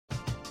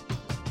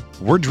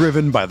We're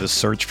driven by the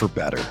search for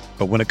better.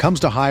 But when it comes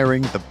to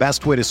hiring, the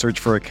best way to search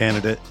for a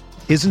candidate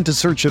isn't to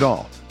search at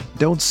all.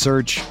 Don't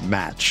search,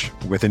 match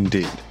with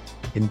Indeed.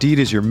 Indeed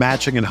is your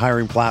matching and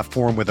hiring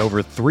platform with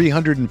over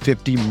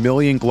 350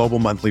 million global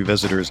monthly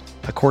visitors,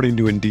 according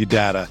to Indeed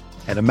data,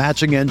 and a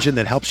matching engine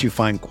that helps you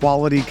find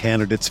quality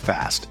candidates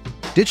fast.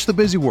 Ditch the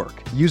busy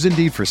work. Use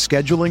Indeed for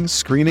scheduling,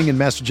 screening, and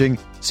messaging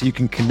so you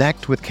can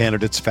connect with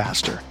candidates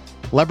faster.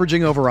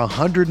 Leveraging over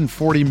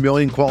 140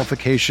 million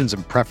qualifications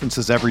and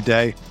preferences every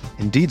day,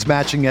 Indeed's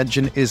matching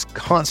engine is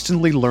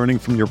constantly learning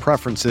from your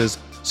preferences,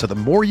 so the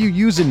more you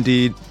use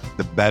Indeed,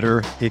 the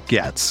better it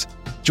gets.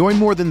 Join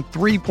more than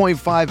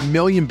 3.5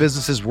 million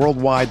businesses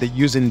worldwide that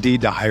use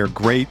Indeed to hire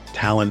great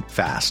talent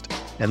fast.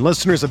 And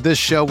listeners of this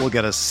show will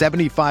get a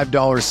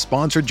 $75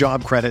 sponsored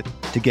job credit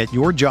to get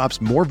your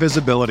jobs more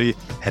visibility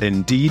at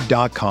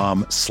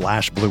Indeed.com/Blue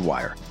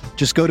Wire.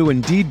 Just go to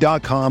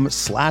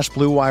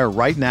Indeed.com/Blue Wire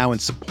right now and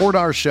support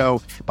our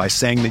show by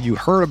saying that you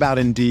heard about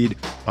Indeed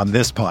on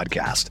this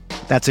podcast.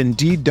 That's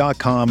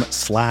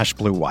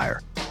Indeed.com/Blue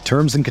Wire.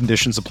 Terms and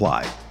conditions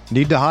apply.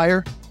 Need to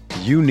hire?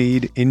 You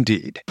need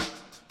Indeed.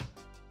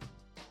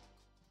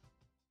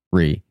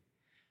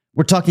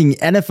 We're talking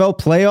NFL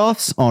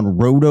playoffs on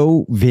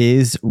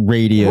RotoViz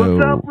Radio.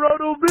 What's up,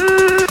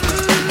 RotoViz?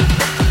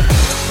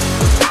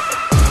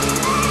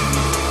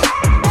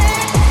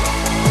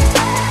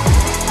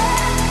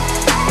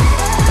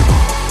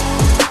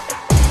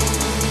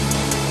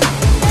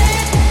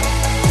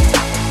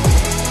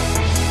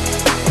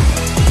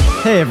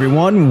 Hey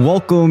everyone,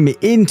 welcome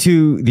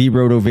into the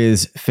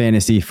RotoViz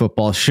Fantasy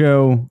Football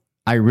Show.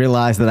 I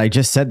realize that I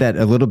just said that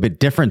a little bit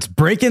different,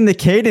 breaking the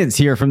cadence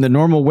here from the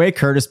normal way,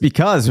 Curtis,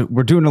 because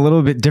we're doing a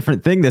little bit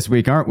different thing this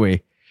week, aren't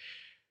we?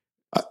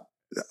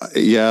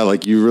 Yeah,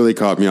 like you really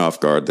caught me off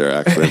guard there,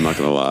 actually. I'm not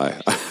going to lie.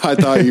 I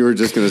thought you were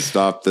just going to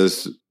stop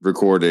this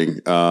recording.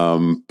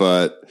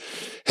 But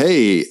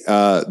hey,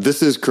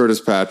 this is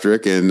Curtis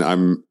Patrick, and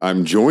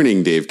I'm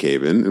joining Dave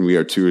Caban, and we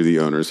are two of the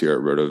owners here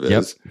at RotoViz.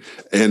 Yep.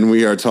 And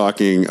we are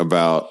talking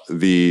about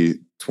the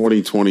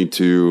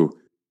 2022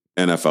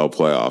 NFL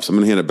playoffs. I'm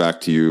going to hand it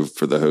back to you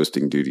for the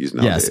hosting duties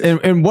now. Yes, Dave.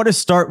 and what a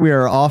start we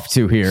are off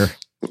to here.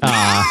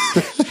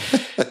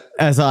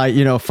 As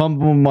I,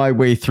 fumble my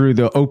way through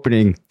the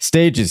opening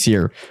stages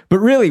here. But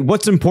really,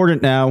 what's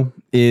important now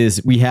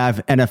is we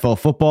have NFL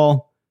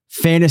football,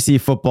 fantasy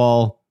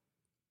football,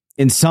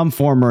 in some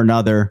form or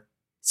another,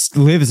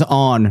 lives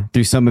on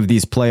through some of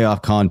these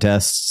playoff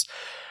contests.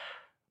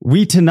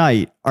 We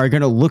tonight are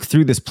going to look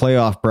through this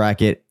playoff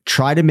bracket,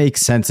 try to make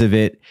sense of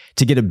it,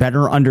 to get a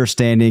better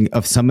understanding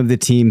of some of the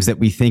teams that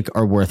we think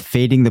are worth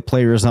fading the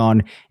players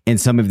on and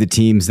some of the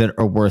teams that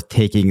are worth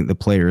taking the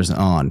players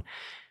on.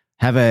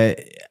 Have a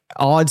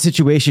odd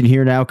situation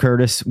here now,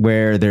 Curtis,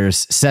 where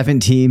there's 7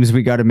 teams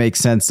we got to make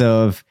sense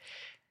of.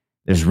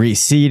 There's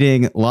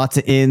reseeding, lots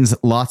of ins,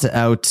 lots of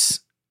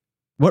outs.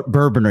 What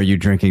bourbon are you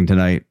drinking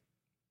tonight?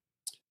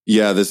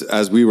 Yeah,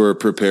 as we were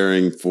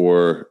preparing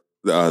for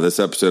this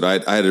episode, I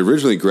had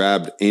originally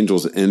grabbed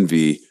Angel's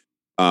Envy,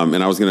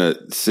 and I was going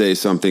to say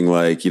something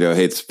like,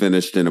 hey, it's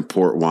finished in a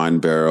port wine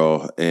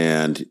barrel,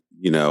 and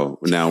now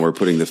we're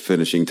putting the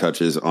finishing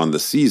touches on the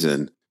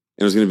season.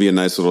 It was going to be a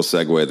nice little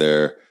segue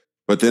there,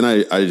 but then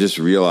I just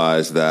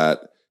realized that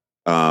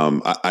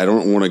I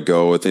don't want to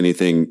go with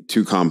anything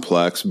too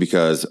complex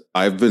because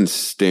I've been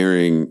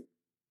staring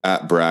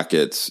at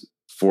brackets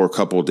for a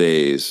couple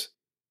days,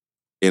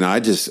 and I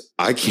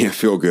can't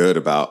feel good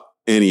about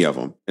any of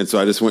them. And so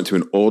I just went to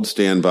an old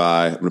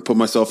standby. I'm going to put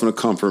myself in a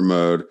comfort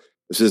mode.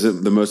 This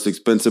isn't the most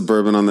expensive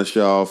bourbon on the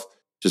shelf,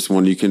 just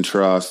one you can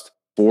trust.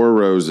 4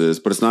 Roses,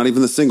 but it's not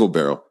even the single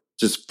barrel,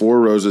 just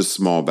 4 Roses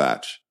small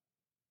batch.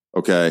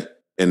 Okay.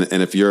 And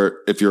if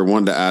you're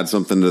wanting to add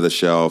something to the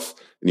shelf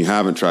and you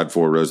haven't tried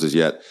 4 Roses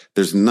yet,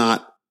 there's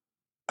not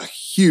a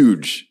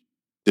huge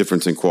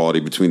difference in quality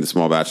between the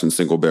small batch and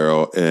single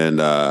barrel.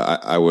 And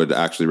I would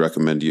actually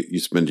recommend you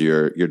spend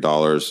your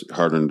dollars,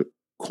 hard-earned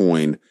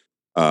coin,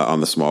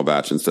 on the small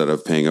batch instead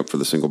of paying up for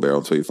the single barrel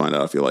until you find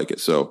out if you like it.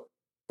 So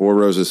 4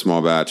 Roses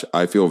small batch.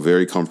 I feel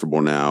very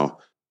comfortable now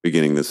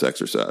beginning this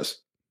exercise.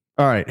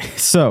 All right.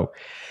 So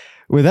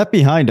with that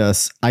behind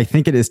us, I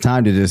think it is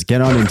time to just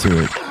get on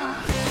into it.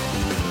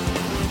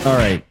 All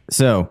right.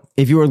 So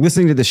if you are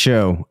listening to the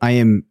show, I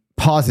am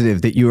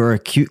positive that you are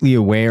acutely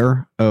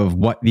aware of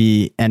what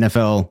the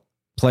NFL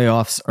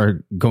playoffs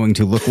are going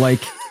to look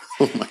like.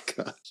 Oh my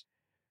gosh.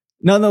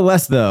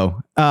 Nonetheless, though,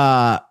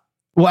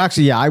 well,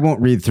 actually, yeah, I won't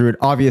read through it.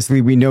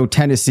 Obviously, we know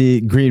Tennessee,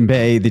 Green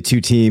Bay, the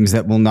 2 teams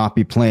that will not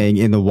be playing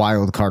in the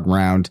wild card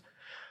round.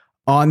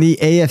 On the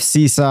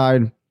AFC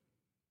side,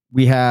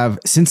 we have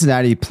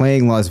Cincinnati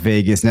playing Las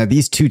Vegas. Now,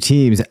 these 2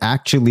 teams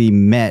actually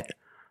met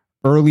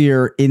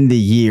earlier in the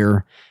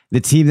year. The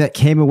team that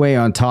came away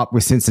on top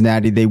was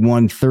Cincinnati. They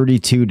won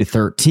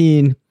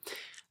 32-13.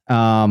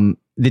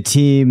 The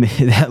team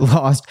that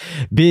lost,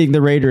 being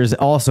the Raiders,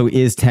 also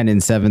is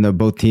 10-7, though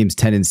both teams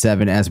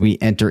 10-7 as we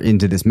enter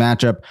into this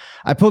matchup.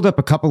 I pulled up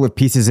a couple of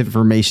pieces of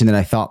information that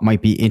I thought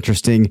might be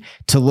interesting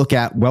to look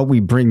at while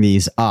we bring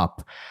these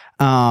up.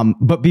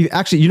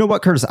 Actually, you know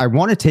what, Curtis? I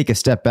want to take a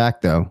step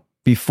back though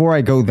before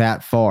I go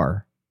that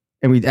far,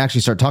 and we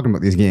actually start talking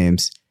about these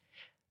games.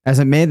 As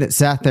a man that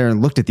sat there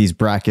and looked at these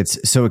brackets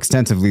so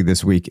extensively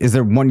this week, is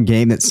there one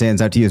game that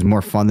stands out to you as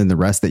more fun than the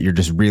rest that you're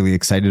just really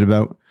excited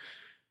about?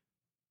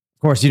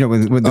 Of course,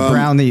 when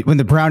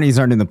the Brownies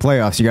aren't in the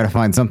playoffs, you got to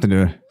find something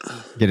to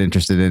get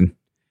interested in.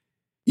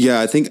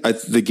 Yeah, I think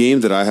the game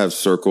that I have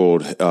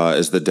circled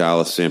is the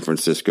Dallas San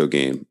Francisco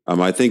game.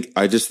 I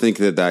just think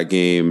that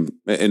game,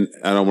 and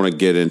I don't want to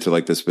get into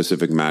like the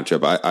specific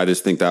matchup. I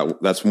just think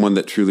that's one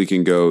that truly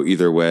can go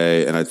either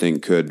way, and I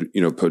think could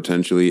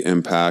potentially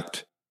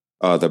impact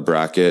the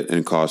bracket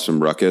and cause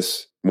some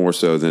ruckus more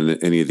so than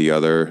any of the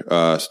other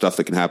stuff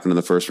that can happen in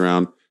the first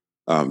round.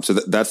 So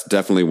that's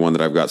definitely one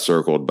that I've got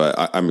circled, but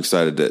I'm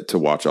excited to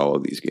watch all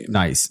of these games.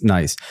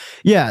 Nice.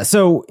 Yeah.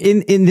 So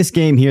in this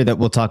game here that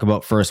we'll talk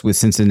about first with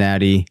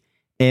Cincinnati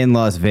and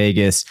Las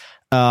Vegas,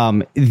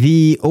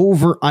 the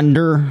over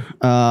under,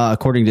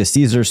 according to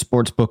Caesar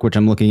Sportsbook, which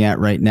I'm looking at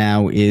right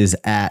now, is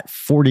at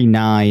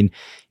 49.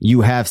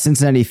 You have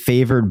Cincinnati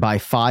favored by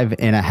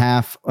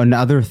 5.5.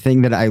 Another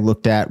thing that I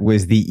looked at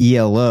was the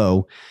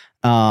ELO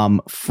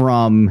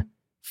from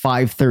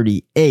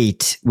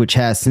 538, which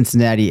has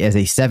Cincinnati as a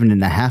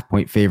 7.5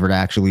 point favorite,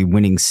 actually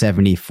winning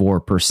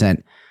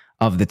 74%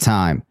 of the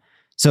time.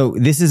 So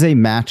this is a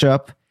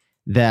matchup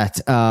that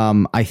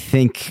I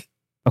think,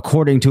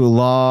 according to a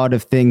lot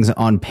of things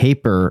on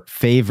paper,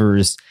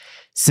 favors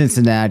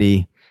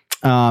Cincinnati.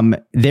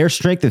 Their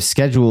strength of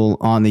schedule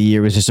on the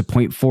year was just a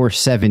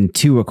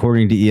 0.472,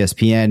 according to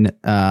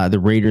ESPN. The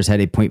Raiders had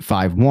a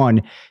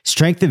 0.51.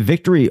 Strength of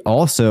victory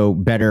also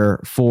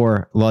better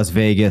for Las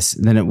Vegas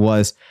than it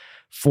was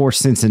for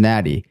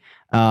Cincinnati.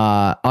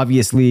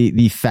 Obviously,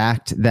 the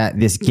fact that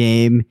this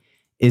game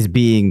is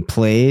being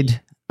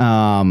played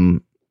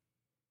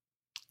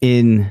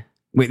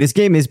this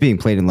game is being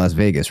played in Las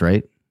Vegas,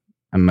 right?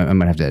 I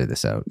might have to edit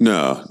this out.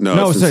 No.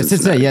 Sorry,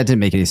 Cincinnati. Yeah, it didn't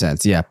make any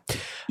sense. Yeah.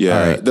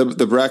 Right.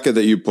 The bracket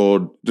that you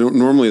pulled,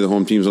 normally the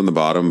home team's on the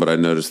bottom, but I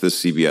noticed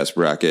this CBS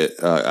bracket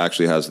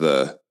actually has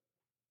the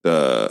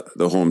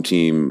home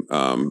team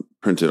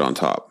printed on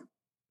top.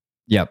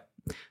 Yep.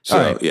 So,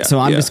 all right. So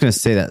I'm just going to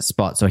say that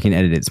spot so I can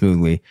edit it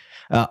smoothly.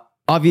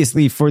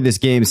 Obviously, for this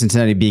game,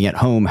 Cincinnati being at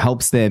home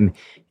helps them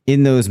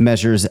in those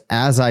measures.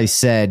 As I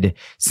said,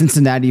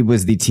 Cincinnati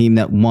was the team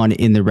that won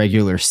in the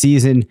regular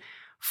season.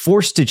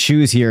 Forced to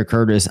choose here,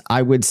 Curtis,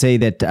 I would say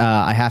that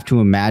I have to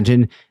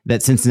imagine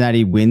that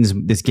Cincinnati wins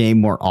this game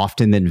more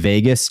often than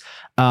Vegas.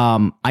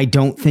 I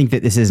don't think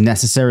that this is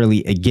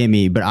necessarily a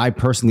gimme, but I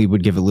personally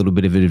would give a little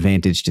bit of an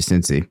advantage to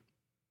Cincy.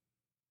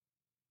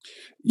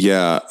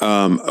 Yeah,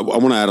 I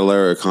want to add a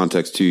layer of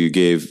context too. You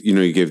gave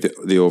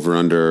the over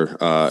under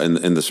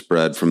and the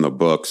spread from the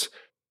books.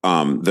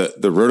 The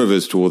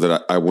RotoViz tool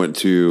that I went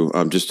to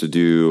just to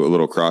do a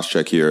little cross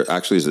check here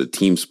actually is a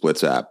team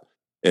splits app,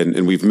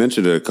 and we've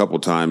mentioned it a couple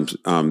times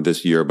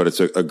this year, but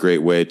it's a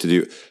great way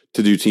to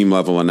do team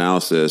level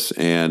analysis.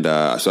 And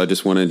so I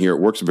just went in here.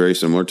 It works very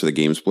similar to the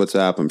Game Splits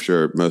app. I'm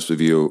sure most of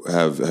you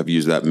have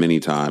used that many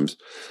times,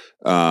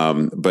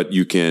 but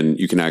you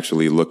can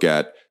actually look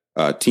at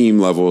team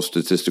level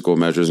statistical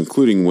measures,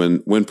 including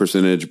win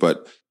percentage,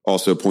 but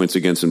also points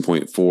against and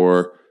point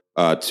for,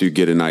 to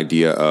get an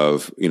idea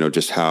of,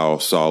 just how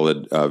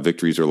solid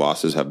victories or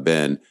losses have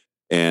been.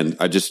 And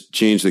I just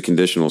changed the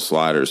conditional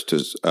sliders to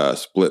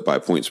split by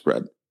point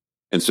spread.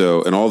 And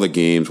so in all the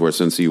games where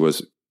Cincy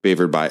was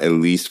favored by at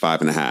least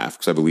 5.5,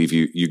 because I believe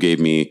you gave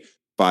me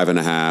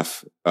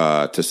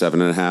 5.5 to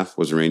 7.5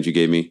 was the range you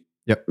gave me.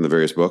 Yep. In the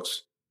various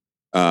books.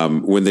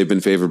 When they've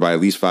been favored by at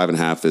least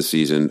 5.5 this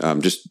season,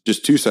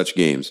 just two such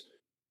games.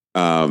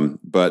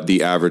 But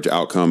the average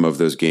outcome of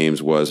those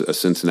games was a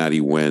Cincinnati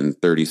win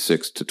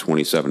 36 to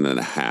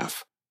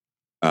 27.5.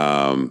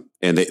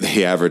 And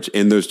they average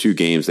in those two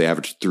games, they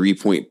averaged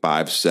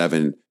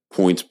 3.57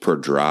 points per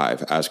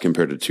drive as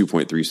compared to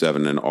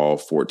 2.37 in all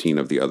 14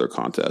 of the other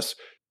contests.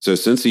 So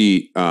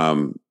Cincy,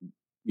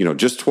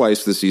 just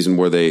twice this season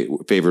were they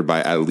favored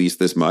by at least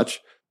this much,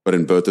 but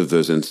in both of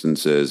those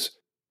instances,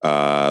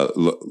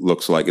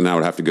 looks like, and I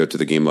would have to go to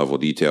the game level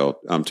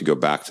detail to go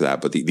back to that,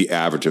 but the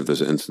average of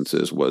those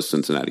instances was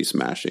Cincinnati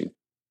smashing.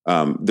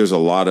 There's a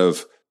lot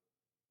of,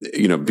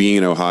 being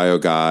an Ohio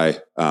guy,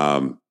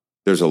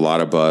 there's a lot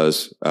of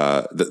buzz.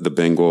 The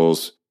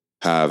Bengals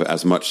have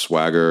as much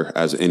swagger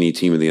as any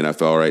team in the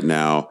NFL right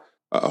now.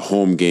 A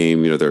home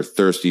game, they're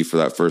thirsty for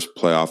that first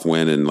playoff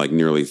win in like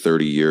nearly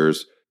 30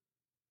 years.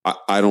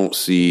 I don't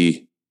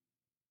see.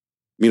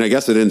 I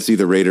guess I didn't see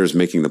the Raiders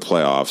making the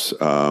playoffs,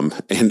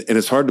 and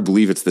it's hard to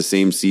believe it's the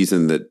same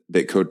season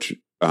that coach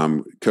 /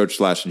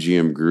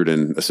 GM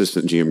Gruden,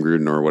 assistant GM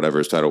Gruden, or whatever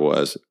his title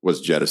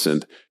was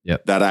jettisoned.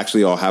 Yep. That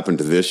actually all happened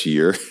this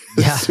year.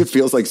 Yeah. It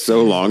feels like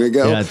so long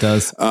ago. Yeah, it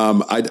does.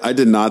 I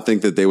did not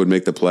think that they would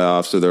make the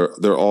playoffs, so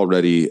they're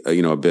already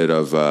a bit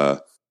of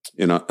a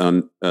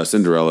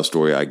Cinderella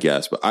story, I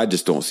guess. But I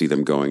just don't see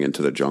them going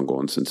into the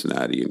jungle in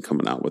Cincinnati and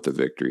coming out with a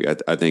victory.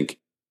 I think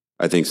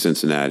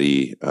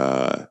Cincinnati,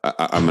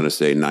 I'm going to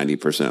say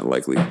 90%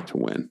 likely to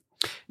win.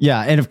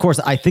 Yeah, and of course,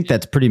 I think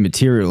that's pretty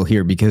material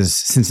here because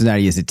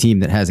Cincinnati is a team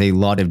that has a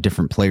lot of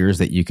different players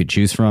that you could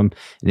choose from.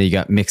 And you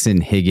got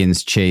Mixon,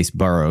 Higgins, Chase,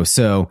 Burrow.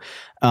 So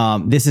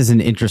this is an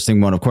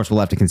interesting one. Of course,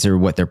 we'll have to consider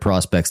what their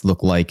prospects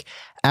look like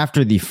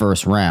after the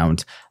first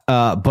round.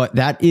 But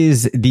that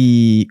is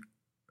the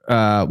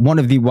one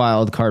of the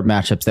wild card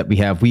matchups that we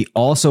have. We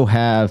also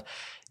have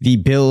the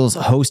Bills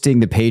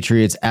hosting the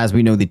Patriots. As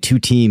we know, the two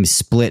teams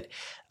split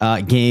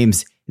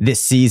games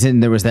this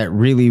season. There was that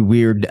really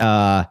weird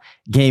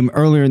game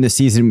earlier in the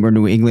season where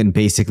New England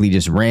basically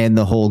just ran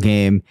the whole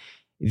game.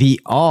 The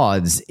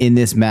odds in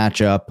this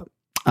matchup,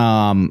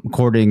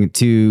 according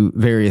to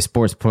various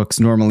sports books,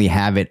 normally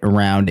have it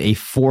around a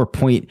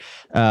 4-point,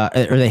 or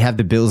they have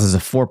the Bills as a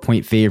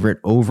 4-point favorite,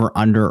 over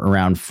under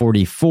around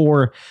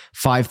 44.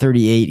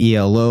 538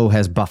 ELO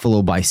has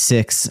Buffalo by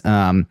 6, with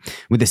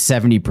a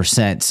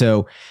 70%.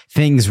 So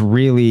things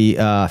really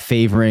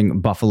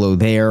favoring Buffalo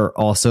there.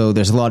 Also,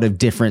 there's a lot of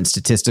different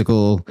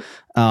statistical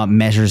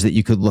measures that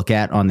you could look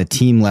at on the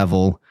team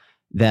level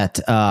that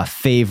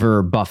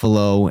favor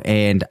Buffalo.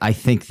 And I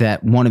think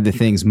that one of the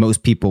things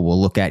most people will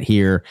look at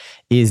here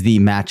is the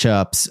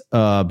matchups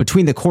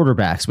between the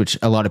quarterbacks, which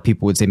a lot of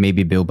people would say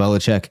maybe Bill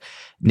Belichick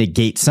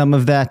negates some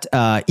of that.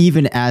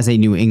 Even as a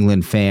New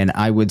England fan,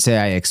 I would say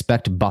I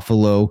expect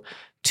Buffalo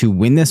to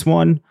win this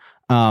one,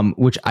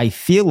 which I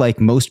feel like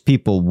most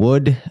people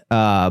would.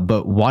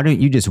 But why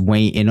don't you just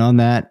weigh in on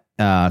that?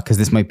 Because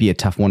this might be a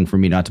tough one for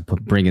me not to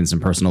bring in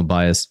some personal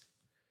bias.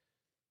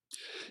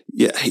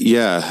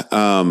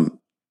 Yeah.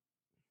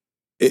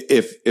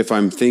 If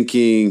I'm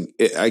thinking,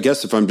 I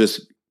guess if I'm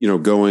just,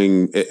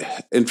 going,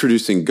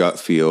 introducing gut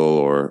feel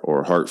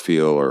or heart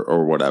feel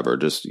or whatever,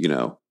 just,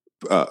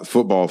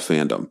 football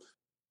fandom,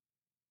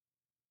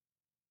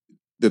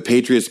 the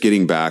Patriots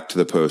getting back to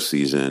the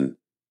postseason,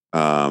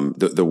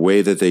 the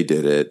way that they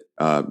did it,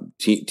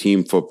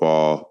 team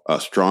football,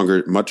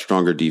 much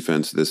stronger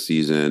defense this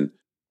season,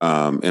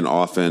 an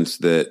offense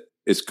that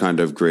is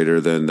kind of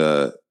greater than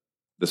the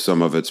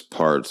sum of its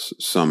parts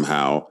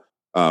somehow.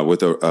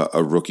 With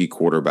a rookie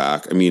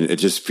quarterback. I mean, it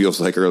just feels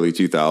like early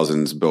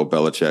 2000s Bill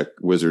Belichick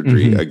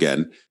wizardry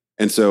again.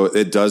 And so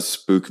it does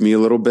spook me a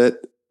little bit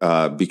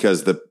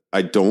because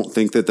I don't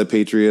think that the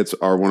Patriots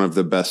are one of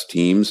the best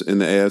teams in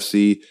the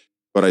AFC,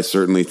 but I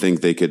certainly think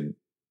they could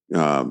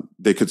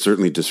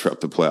certainly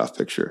disrupt the playoff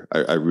picture.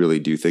 I really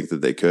do think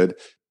that they could.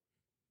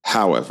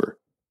 However,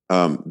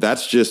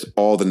 that's just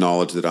all the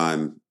knowledge that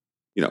I'm,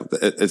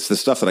 it's the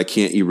stuff that I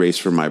can't erase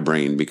from my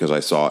brain because I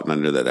saw it and I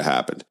knew that it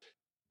happened.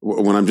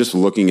 When I'm just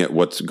looking at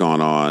what's gone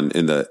on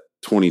in the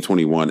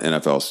 2021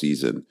 NFL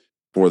season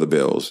for the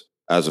Bills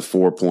as a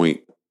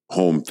 4-point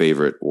home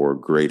favorite or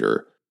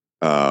greater,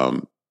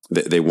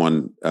 they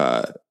won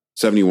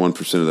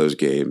 71% of those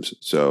games.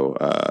 So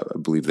I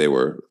believe they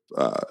were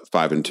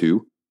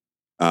 5-2.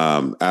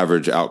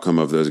 Average outcome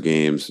of those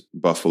games,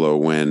 Buffalo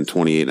win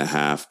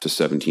 28.5 to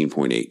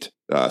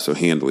 17.8. So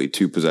handily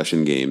 2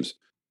 possession games.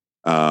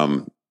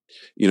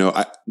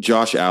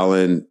 Josh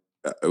Allen,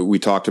 we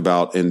talked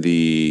about in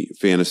the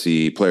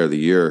Fantasy Player of the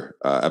Year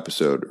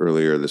episode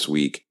earlier this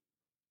week.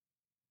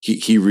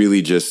 He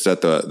really just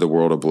set the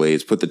world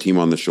ablaze, put the team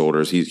on the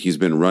shoulders. He's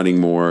been running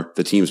more.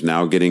 The team's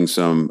now getting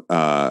some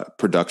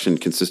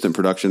consistent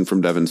production from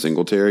Devin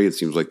Singletary. It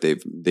seems like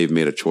they've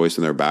made a choice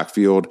in their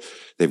backfield.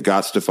 They've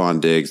got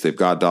Stephon Diggs. They've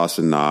got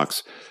Dawson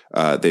Knox.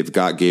 They've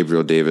got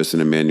Gabriel Davis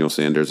and Emmanuel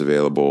Sanders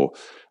available.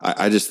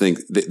 I just think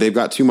they've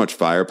got too much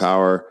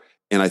firepower.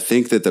 And I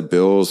think that the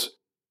Bills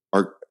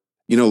are,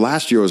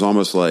 last year was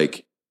almost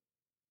like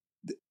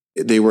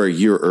they were a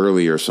year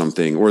early or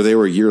something, or they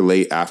were a year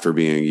late after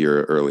being a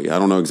year early. I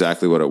don't know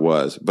exactly what it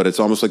was, but it's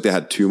almost like they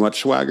had too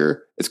much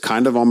swagger. It's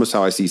kind of almost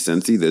how I see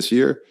Cincy this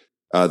year.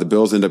 The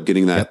Bills end up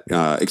getting that,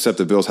 except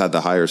the Bills had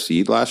the higher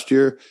seed last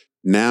year.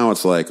 Now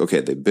it's like,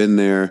 okay, they've been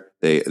there.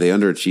 They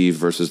underachieved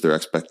versus their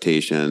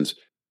expectations.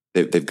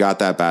 They've got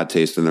that bad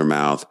taste in their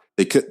mouth.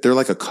 They're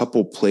like a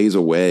couple plays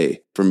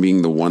away from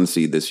being the 1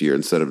 seed this year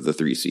instead of the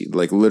 3 seed,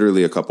 like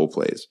literally a couple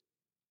plays.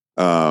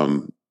 I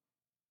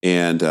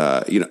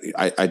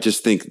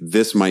just think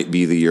this might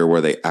be the year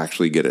where they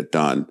actually get it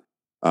done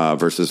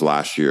versus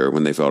last year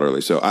when they felt early.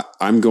 So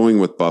I'm going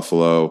with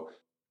Buffalo.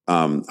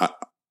 I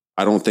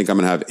don't think I'm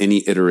going to have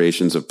any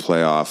iterations of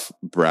playoff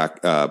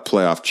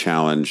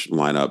challenge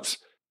lineups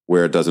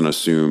where it doesn't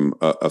assume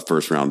a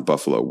first round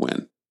Buffalo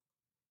win.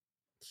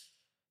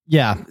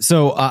 Yeah.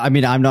 So, I'm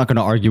not going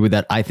to argue with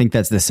that. I think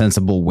that's the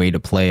sensible way to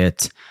play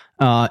it.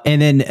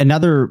 And then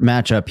another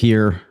matchup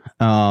here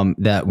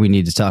that we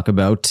need to talk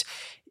about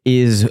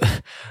is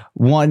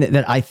one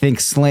that I think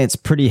slants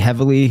pretty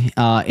heavily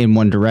in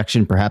one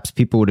direction. Perhaps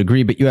people would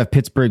agree, but you have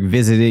Pittsburgh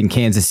visiting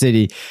Kansas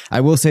City.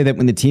 I will say that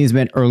when the teams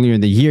met earlier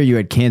in the year, you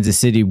had Kansas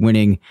City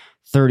winning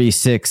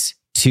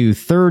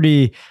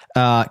 36-30.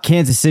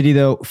 Kansas City,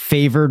 though,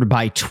 favored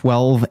by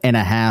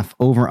 12.5,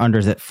 over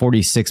unders at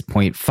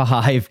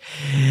 46.5.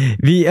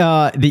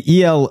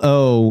 The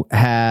ELO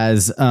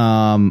has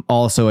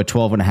also a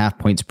 12.5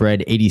 point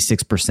spread,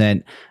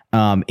 86%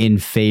 in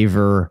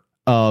favor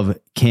of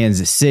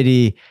Kansas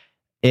City.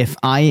 If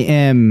I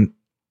am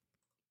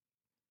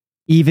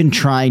even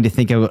trying to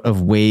think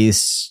of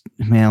ways,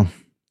 well,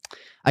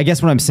 I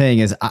guess what I'm saying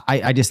is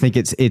I just think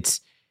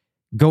it's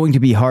going to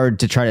be hard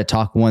to try to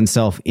talk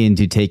oneself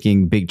into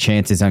taking big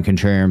chances on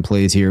contrarian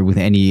plays here with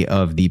any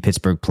of the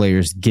Pittsburgh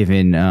players,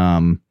 given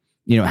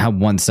how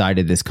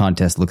one-sided this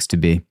contest looks to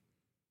be.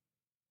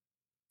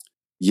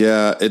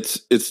 Yeah,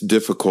 it's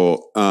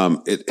difficult.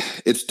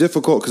 It's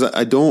difficult because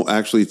I don't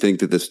actually think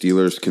that the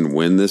Steelers can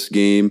win this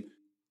game.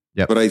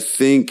 Yep. But I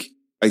think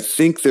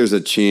there's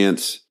a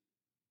chance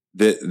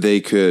that they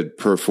could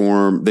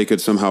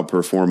somehow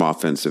perform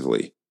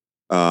offensively,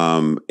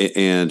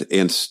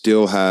 and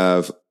still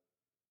have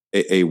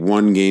a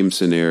one game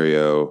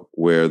scenario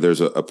where there's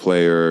a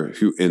player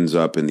who ends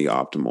up in the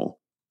optimal.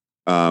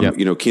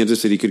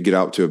 Kansas City could get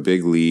out to a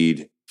big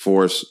lead,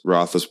 force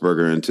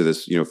Roethlisberger into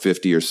this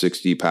 50 or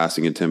 60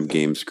 passing attempt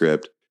game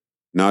script.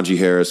 Najee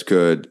Harris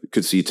could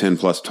see 10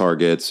 plus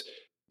targets.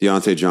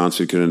 Deontay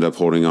Johnson could end up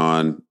holding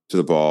on to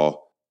the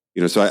ball.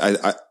 So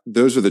I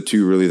those are the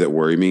two really that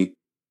worry me.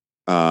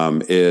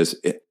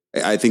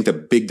 I think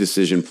the big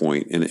decision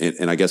point,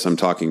 and I guess I'm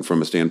talking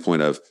from a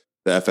standpoint of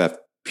the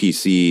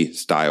FFPC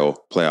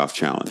style playoff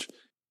challenge,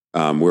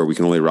 where we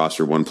can only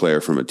roster one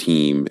player from a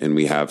team and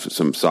we have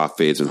some soft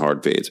fades and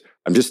hard fades.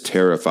 I'm just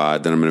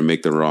terrified that I'm going to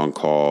make the wrong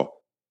call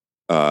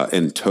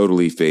and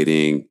totally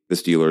fading the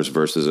Steelers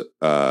versus,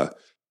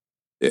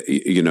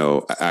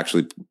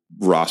 actually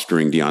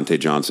rostering Deontay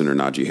Johnson or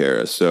Najee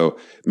Harris. So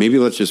maybe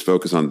let's just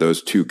focus on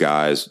those two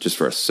guys just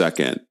for a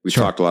second. We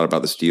talked a lot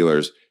about the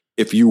Steelers.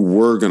 If you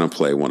were going to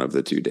play one of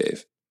the two,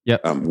 Dave,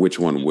 which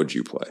one would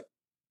you play?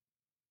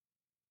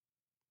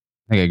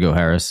 I think I'd go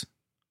Harris.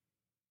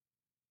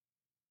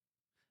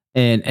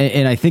 And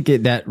I think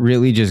that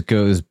really just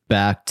goes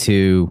back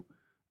to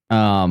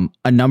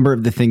a number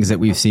of the things that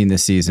we've seen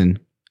this season,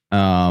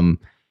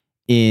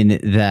 in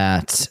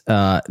that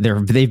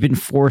they've been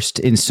forced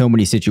in so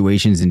many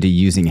situations into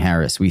using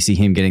Harris. We see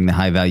him getting the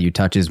high value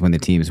touches when the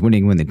team's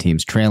winning, when the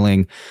team's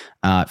trailing.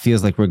 It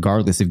feels like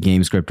regardless of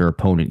game script or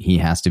opponent, he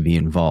has to be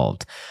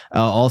involved.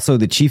 Also,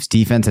 the Chiefs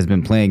defense has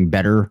been playing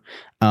better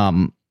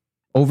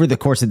over the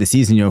course of the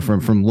season,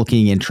 from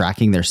looking and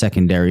tracking their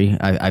secondary.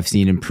 I've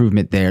seen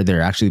improvement there. They're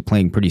actually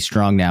playing pretty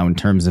strong now in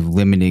terms of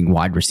limiting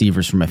wide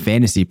receivers from a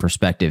fantasy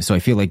perspective. So I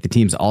feel like the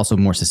team's also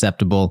more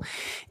susceptible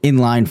in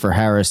line for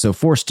Harris. So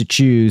forced to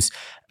choose,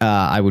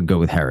 I would go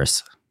with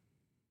Harris.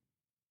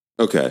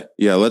 Okay.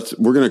 Yeah,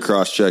 we're going to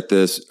cross-check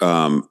this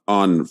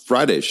on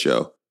Friday's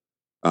show.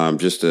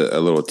 Just a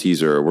little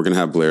teaser. We're going to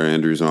have Blair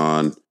Andrews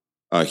on.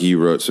 He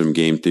wrote some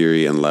game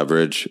theory and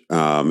leverage.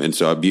 And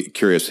so I'd be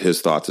curious his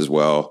thoughts as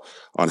well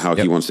on how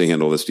he wants to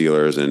handle the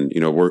Steelers. And,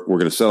 we're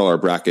going to settle our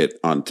bracket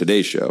on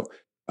today's show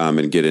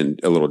and get in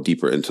a little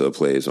deeper into the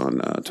plays on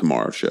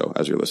tomorrow's show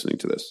as you're listening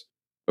to this.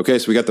 Okay,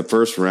 so we got the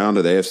first round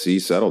of the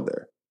AFC settled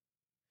there.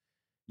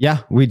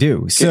 Yeah, we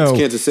do. So it's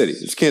Kansas City.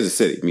 It's Kansas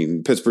City. I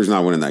mean, Pittsburgh's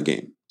not winning that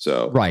game.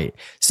 So right.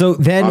 So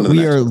then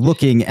we are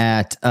looking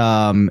at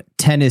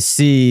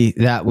Tennessee.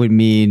 That would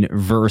mean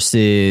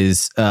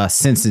versus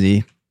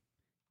Cincinnati.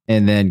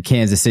 And then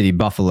Kansas City,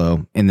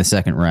 Buffalo in the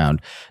second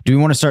round. Do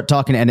we want to start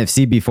talking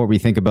NFC before we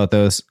think about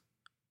those?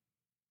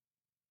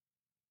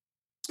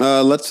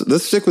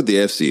 Let's stick with the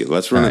AFC.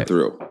 Let's run it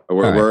through.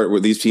 Where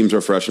these teams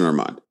are fresh in our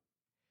mind.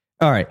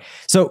 All right.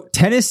 So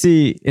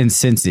Tennessee and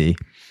Cincy,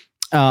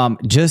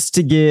 just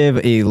to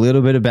give a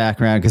little bit of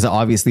background, because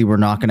obviously we're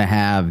not going to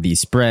have the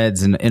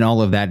spreads and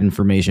all of that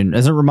information.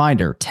 As a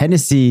reminder,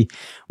 Tennessee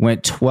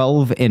went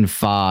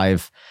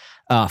 12-5.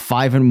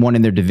 5-1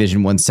 in their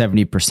division, won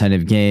 70%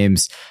 of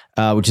games,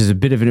 which is a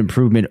bit of an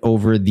improvement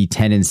over the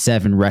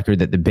 10-7 record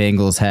that the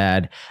Bengals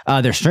had.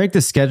 Their strength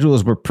of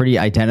schedules were pretty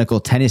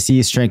identical.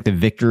 Tennessee's strength of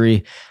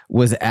victory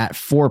was at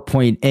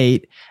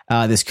 4.8.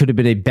 This could have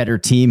been a better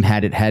team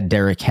had it had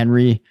Derrick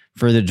Henry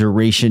for the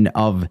duration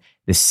of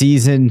the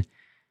season.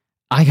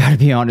 I got to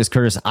be honest,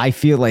 Curtis, I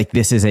feel like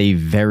this is a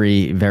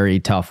very, very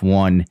tough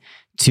one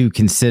to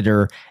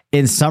consider.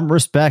 In some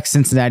respects,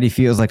 Cincinnati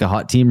feels like a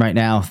hot team right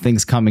now,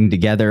 things coming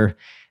together.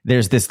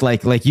 There's this,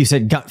 like you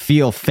said, gut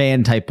feel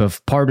fan type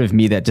of part of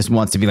me that just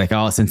wants to be like,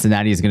 oh,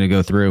 Cincinnati is going to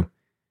go through.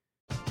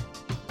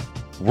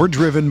 We're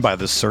driven by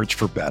the search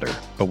for better.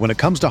 But when it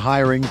comes to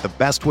hiring, the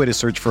best way to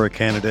search for a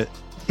candidate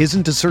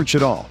isn't to search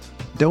at all.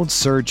 Don't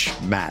search,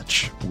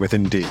 match with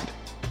Indeed.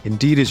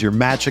 Indeed is your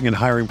matching and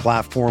hiring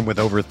platform with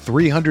over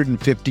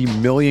 350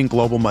 million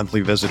global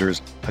monthly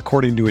visitors,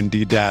 according to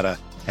Indeed data,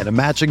 and a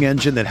matching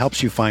engine that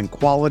helps you find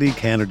quality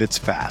candidates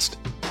fast.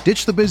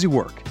 Ditch the busy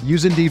work.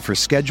 Use Indeed for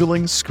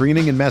scheduling,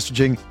 screening, and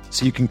messaging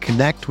so you can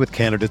connect with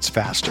candidates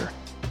faster.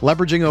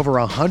 Leveraging over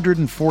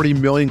 140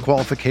 million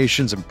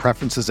qualifications and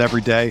preferences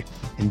every day,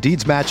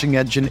 Indeed's matching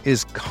engine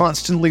is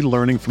constantly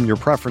learning from your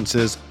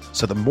preferences,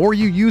 so the more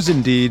you use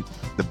Indeed,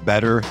 the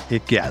better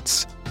it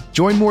gets.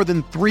 Join more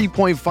than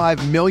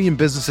 3.5 million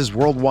businesses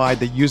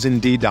worldwide that use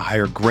Indeed to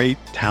hire great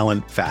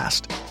talent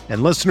fast.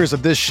 And listeners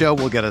of this show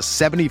will get a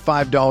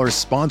 $75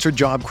 sponsored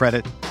job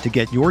credit to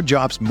get your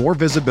jobs more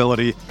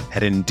visibility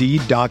at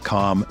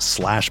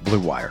Indeed.com/Blue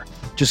Wire.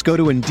 Just go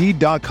to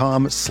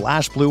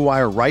Indeed.com/Blue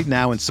Wire right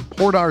now and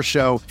support our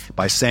show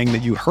by saying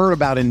that you heard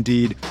about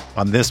Indeed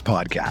on this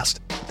podcast.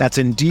 That's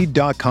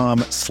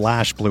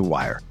Indeed.com/Blue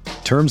Wire.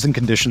 Terms and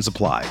conditions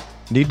apply.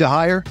 Need to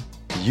hire?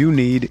 You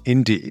need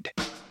Indeed.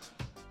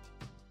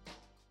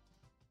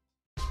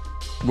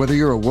 Whether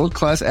you're a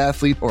world-class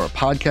athlete or a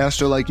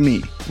podcaster like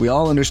me, we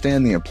all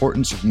understand the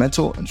importance of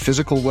mental and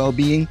physical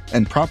well-being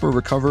and proper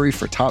recovery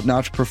for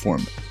top-notch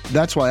performance.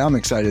 That's why I'm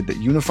excited that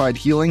Unified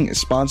Healing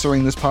is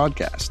sponsoring this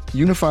podcast.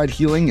 Unified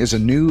Healing is a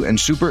new and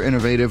super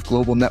innovative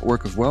global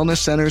network of wellness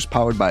centers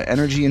powered by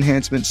Energy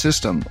Enhancement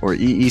System, or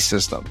EE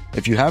System.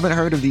 If you haven't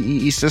heard of the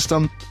EE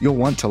System, you'll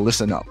want to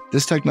listen up.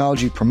 This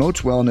technology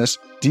promotes wellness,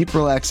 deep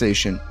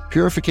relaxation,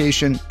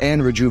 purification,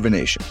 and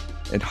rejuvenation.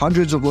 At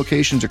hundreds of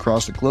locations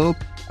across the globe,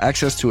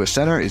 access to a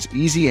center is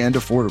easy and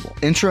affordable.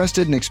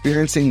 Interested in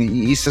experiencing the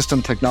EE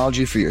System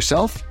technology for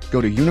yourself?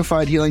 Go to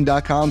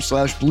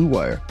unifiedhealing.com/Blue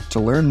Wire to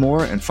learn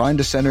more and find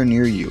a center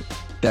near you.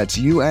 That's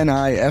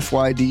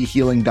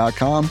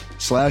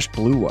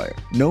UNIFYDhealing.com/Blue Wire.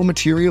 No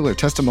material or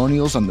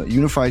testimonials on the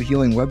Unified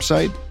Healing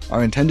website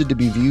are intended to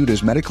be viewed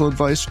as medical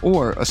advice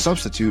or a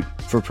substitute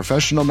for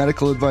professional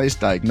medical advice,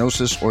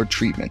 diagnosis, or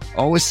treatment.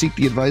 Always seek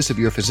the advice of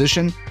your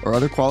physician or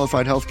other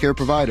qualified healthcare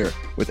provider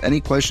with any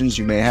questions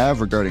you may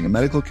have regarding a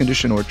medical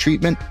condition or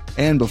treatment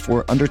and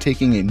before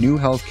undertaking a new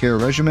healthcare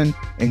regimen,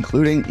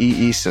 including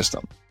EE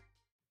System.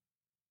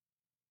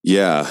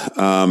 Yeah.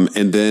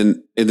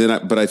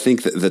 But I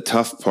think that the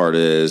tough part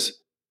is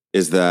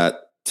that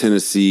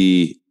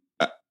Tennessee,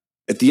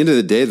 at the end of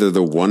the day, they're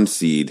the 1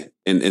 seed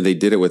and they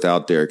did it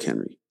without Derrick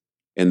Henry.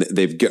 And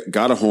they've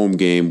got a home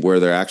game where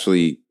they're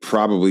actually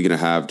probably going to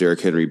have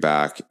Derrick Henry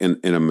back in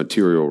a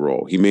material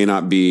role. He may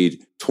not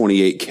be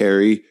 28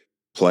 carry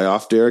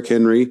playoff Derrick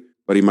Henry,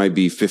 but he might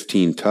be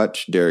 15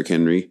 touch Derrick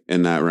Henry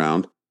in that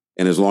round.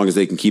 And as long as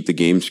they can keep the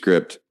game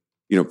script,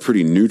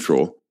 pretty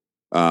neutral,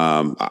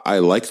 I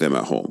like them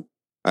at home.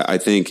 I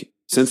think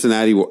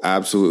Cincinnati will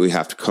absolutely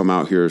have to come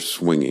out here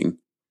swinging.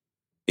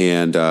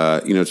 And,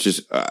 it's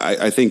just,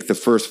 I think the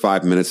first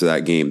 5 minutes of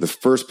that game, the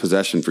first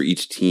possession for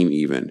each team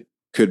even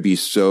could be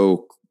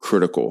so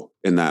critical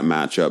in that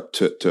matchup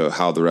to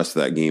how the rest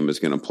of that game is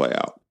going to play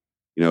out.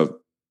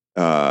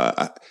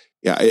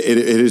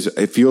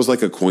 It feels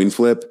like a coin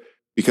flip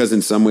because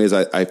in some ways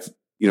I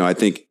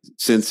think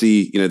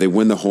Cincy, they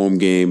win the home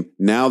game.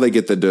 Now they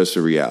get the dose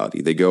of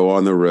reality. They go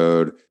on the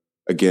road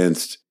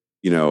against,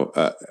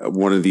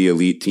 one of the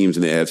elite teams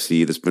in the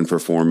AFC that's been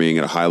performing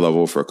at a high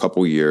level for a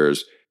couple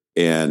years.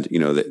 And,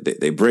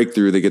 they break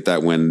through, they get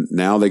that win.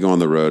 Now they go on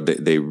the road.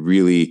 They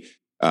really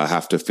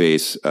have to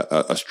face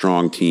a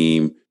strong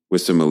team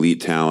with some elite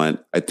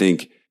talent. I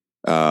think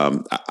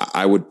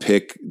I would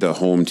pick the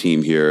home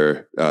team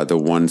here, the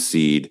 1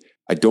 seed.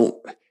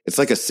 It's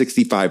like a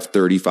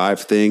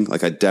 65-35 thing.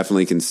 Like I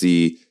definitely can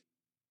see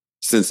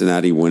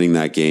Cincinnati winning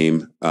that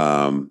game.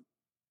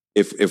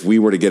 If we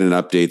were to get an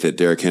update that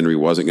Derrick Henry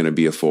wasn't going to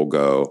be a full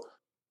go,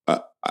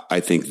 I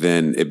think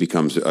then it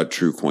becomes a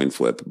true coin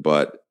flip.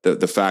 But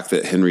the fact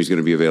that Henry's going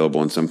to be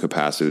available in some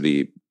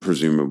capacity,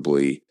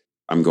 presumably,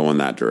 I'm going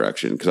that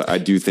direction because I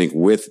do think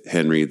with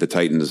Henry, the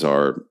Titans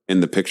are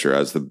in the picture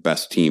as the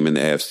best team in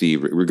the AFC,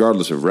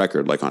 regardless of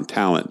record, like on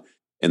talent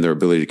and their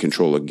ability to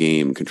control a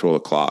game, control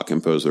a clock,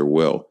 impose their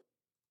will.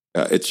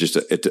 It's just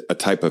a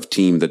type of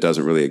team that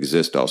doesn't really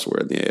exist elsewhere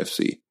in the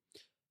AFC.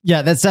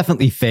 Yeah, that's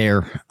definitely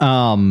fair.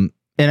 And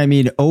I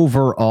mean,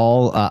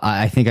 overall,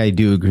 I think I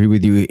do agree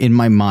with you. In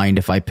my mind,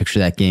 if I picture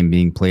that game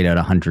being played out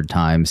 100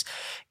 times,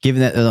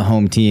 given that they're the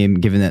home team,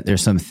 given that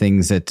there's some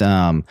things that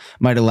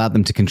might allow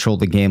them to control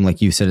the game,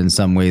 like you said, in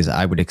some ways,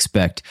 I would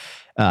expect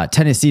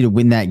Tennessee to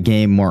win that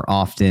game more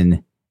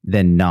often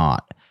than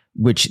not,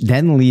 which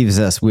then leaves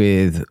us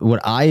with what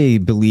I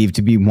believe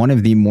to be one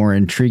of the more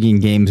intriguing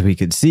games we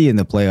could see in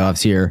the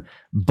playoffs here,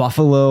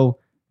 Buffalo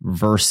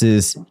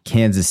versus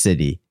Kansas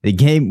City. The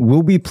game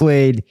will be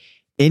played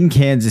in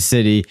Kansas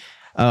City.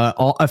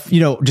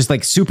 Just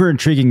like super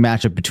intriguing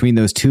matchup between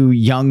those two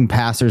young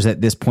passers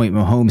at this point.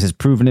 Mahomes has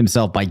proven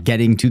himself by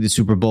getting to the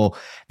Super Bowl.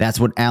 That's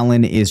what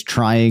Allen is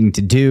trying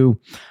to do.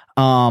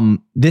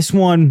 This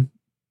one,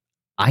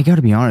 I got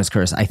to be honest,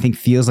 Chris, I think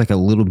feels like a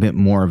little bit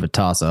more of a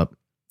toss-up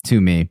to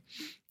me.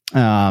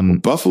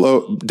 Didn't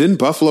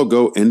Buffalo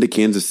go into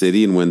Kansas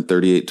City and win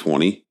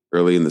 38-20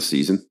 early in the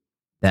season?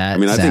 I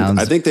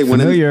think they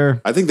went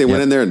in. I think they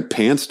went in there and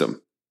pantsed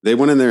them. They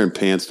went in there and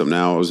pantsed them.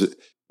 Now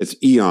it's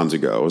eons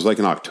ago. It was like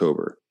in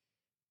October.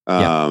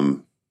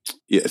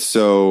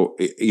 So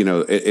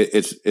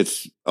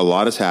it's a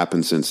lot has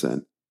happened since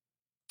then,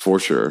 for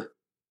sure.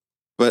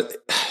 But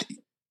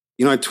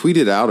I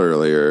tweeted out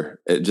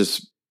earlier,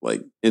 just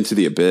like into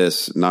the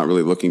abyss, not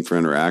really looking for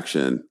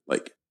interaction.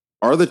 Like,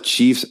 are the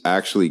Chiefs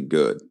actually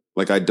good?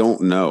 Like, I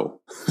don't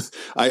know.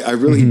 I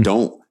really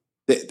don't.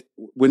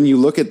 When you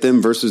look at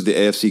them versus the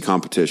AFC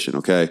competition,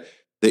 okay,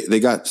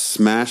 they got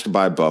smashed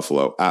by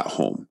Buffalo at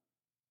home.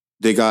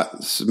 They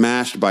got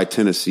smashed by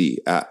Tennessee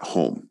at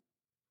home.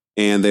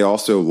 And they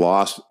also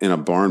lost in a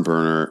barn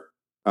burner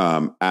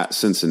at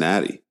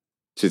Cincinnati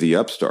to the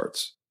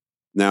upstarts.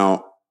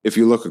 Now, if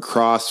you look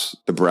across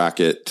the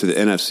bracket to the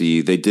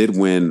NFC, they did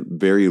win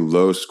very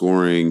low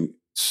scoring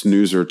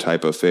snoozer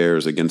type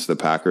affairs against the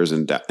Packers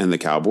and the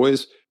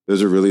Cowboys.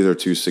 Those are really their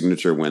two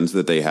signature wins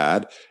that they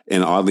had.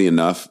 And oddly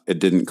enough, it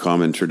didn't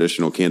come in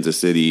traditional Kansas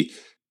City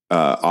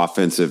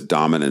offensive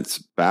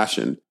dominance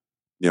fashion.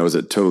 It was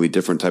a totally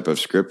different type of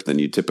script than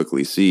you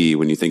typically see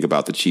when you think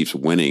about the Chiefs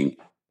winning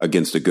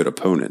against a good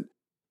opponent.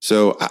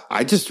 So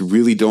I just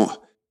really don't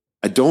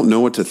know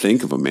what to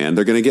think of them, man.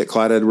 They're going to get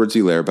Clyde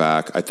Edwards-Helaire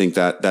back. I think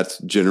that's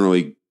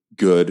generally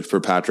good for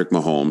Patrick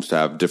Mahomes to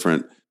have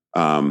different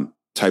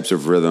types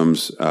of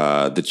rhythms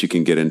that you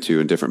can get into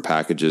in different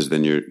packages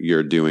than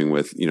you're doing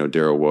with,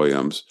 Darrell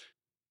Williams.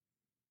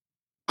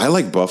 I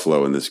like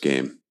Buffalo in this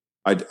game.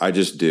 I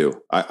just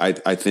do.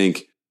 I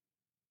think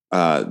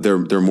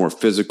they're more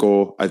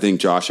physical. I think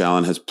Josh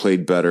Allen has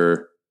played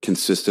better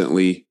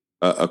consistently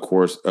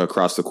across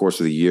the course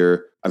of the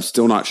year. I'm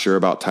still not sure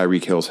about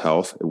Tyreek Hill's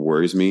health. It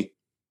worries me.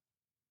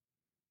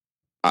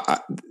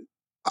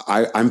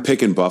 I'm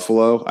picking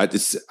Buffalo. I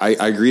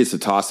agree it's a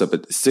toss up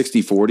at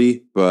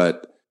 60-40,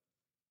 but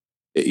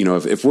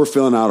if we're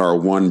filling out our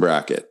one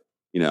bracket,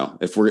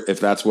 if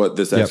that's what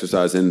this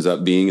exercise ends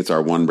up being, it's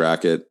our one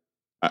bracket.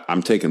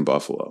 I'm taking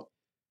Buffalo.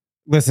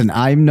 Listen,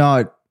 I'm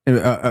not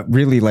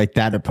really like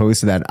that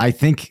opposed to that. I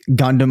think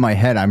gun to my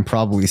head, I'm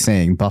probably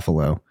saying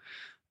Buffalo.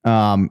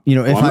 I'm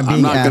not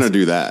going to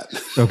do that.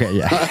 Okay,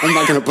 yeah. I'm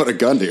not going to put a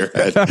gun to your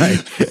head. All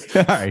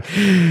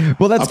right.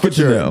 Well, that's good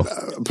to know.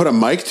 Put a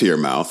mic to your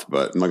mouth,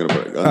 but I'm not going to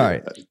put a gun to your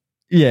head.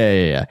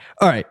 Yeah.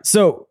 All right.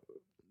 So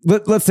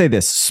let's say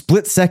this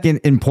split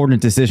second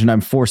important decision.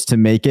 I'm forced to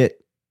make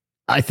it.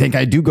 I think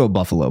I do go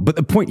Buffalo, but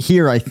the point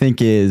here I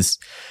think is,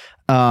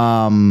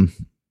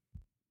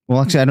 well,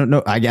 actually, I don't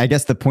know. I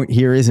guess the point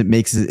here is it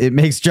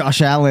makes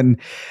Josh Allen,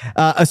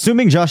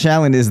 assuming Josh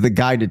Allen is the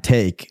guy to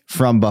take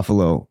from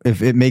Buffalo.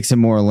 If it makes him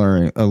more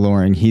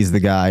alluring, he's the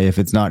guy. If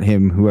it's not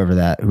him, whoever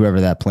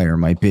that player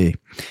might be.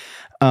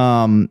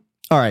 All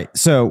right.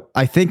 So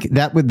I think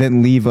that would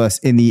then leave us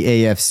in the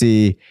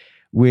AFC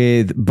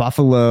with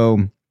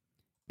Buffalo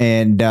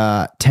and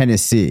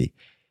Tennessee.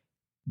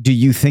 Do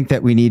you think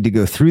that we need to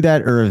go through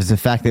that, or is the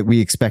fact that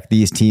we expect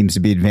these teams to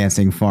be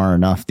advancing far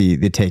enough the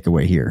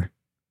takeaway here?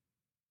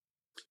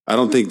 I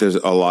don't think there's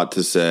a lot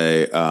to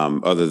say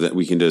other than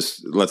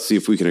let's see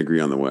if we can agree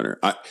on the winner.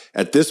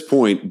 At this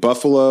point,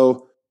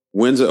 Buffalo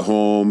wins at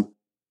home,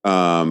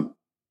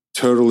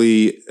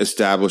 totally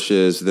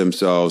establishes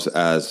themselves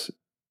as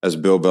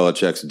Bill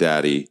Belichick's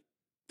daddy.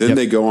 Then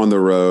they go on the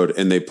road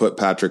and they put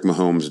Patrick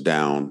Mahomes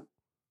down.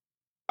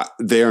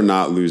 They are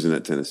not losing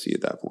at Tennessee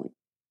at that point.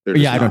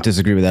 I don't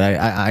disagree with that.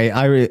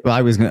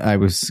 I was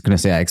gonna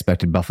say I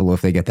expected Buffalo,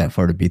 if they get that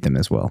far, to beat them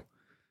as well.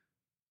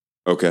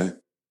 Okay.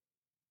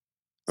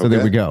 So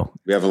there we go.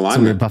 We have a line.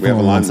 So we have Buffalo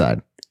on one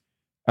side.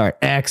 All right.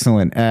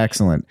 Excellent.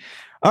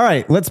 All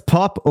right. Let's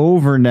pop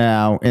over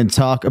now and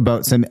talk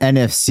about some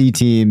NFC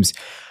teams.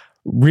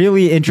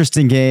 Really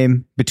interesting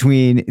game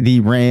between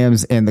the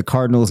Rams and the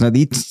Cardinals. Now,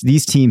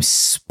 these teams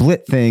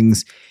split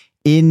things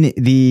in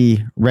the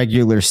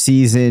regular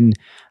season.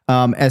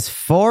 As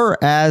far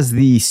as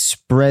the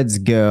spreads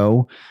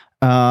go,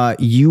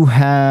 you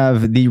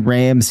have the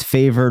Rams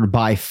favored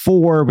by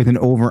 4 with an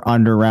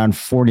over-under around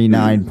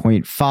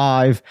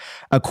 49.5.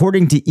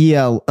 According to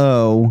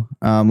ELO,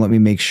 let me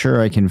make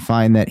sure I can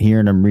find that here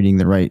and I'm reading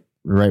the right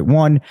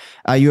one.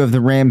 You have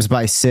the Rams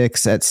by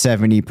 6 at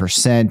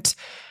 70%.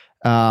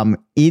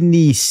 In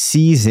the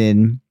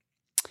season,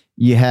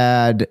 you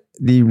had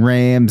the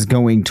Rams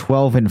going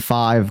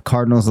 12-5,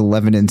 Cardinals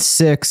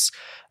 11-6,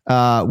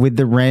 with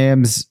the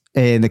Rams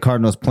and the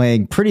Cardinals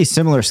playing pretty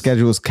similar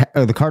schedules.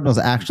 The Cardinals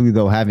actually,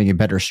 though, having a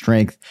better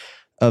strength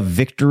of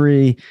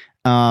victory.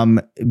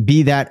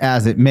 Be that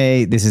as it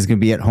may, this is going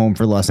to be at home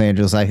for Los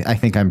Angeles. I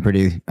think I'm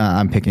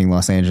picking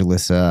Los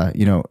Angeles,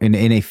 in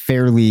a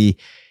fairly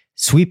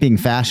sweeping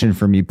fashion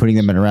for me, putting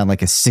them at around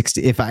like a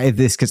 60. If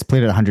this gets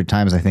played at 100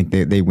 times, I think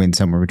they win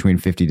somewhere between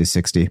 50 to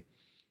 60.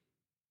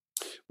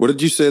 What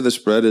did you say the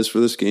spread is for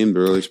this game?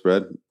 The early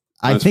spread?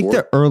 I think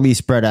the early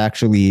spread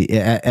actually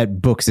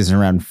at books is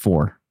around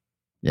 4.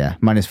 Yeah,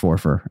 -4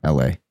 for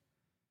LA.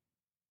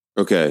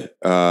 Okay.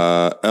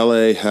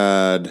 LA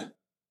had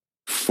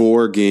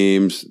 4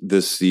 games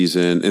this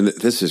season, and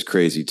this is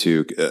crazy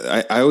too.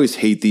 I always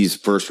hate these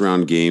first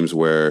round games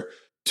where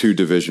 2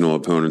 divisional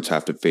opponents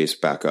have to face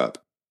back up.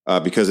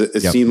 Because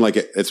it seemed like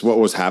it's what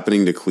was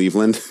happening to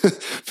Cleveland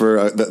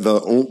for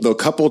the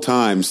couple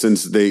times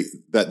since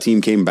that team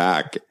came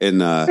back in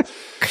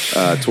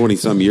 20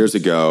 some years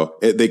ago.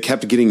 They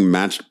kept getting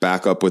matched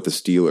back up with the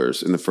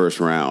Steelers in the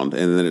first round,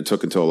 and then it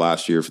took until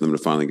last year for them to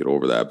finally get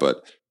over that.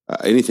 But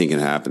anything can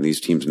happen.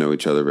 These teams know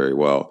each other very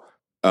well.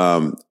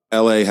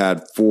 LA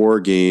had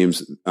 4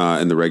 games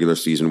in the regular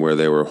season where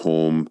they were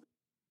home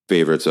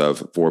favorites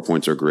of 4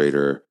 points or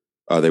greater.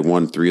 They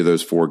won 3 of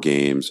those 4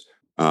 games.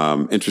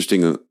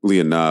 Interestingly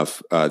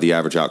enough, the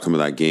average outcome of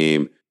that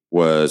game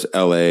was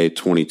LA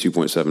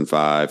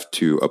 22.75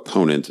 to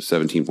opponent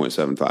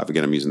 17.75.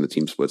 Again, I'm using the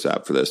Team Splits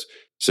app for this.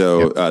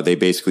 So they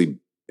basically,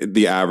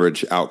 the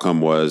average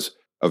outcome was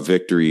a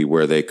victory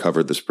where they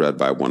covered the spread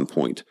by 1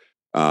 point.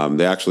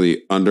 They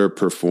actually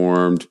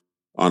underperformed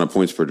on a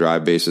points per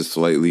drive basis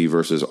slightly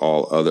versus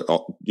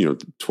all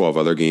 12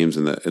 other games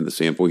in the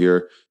sample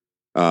here.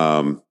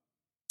 I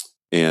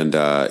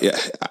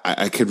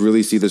could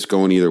really see this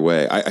going either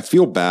way. I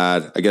feel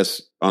bad, I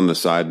guess, on the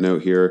side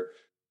note here.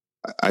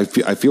 I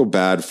feel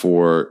bad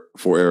for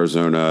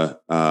Arizona.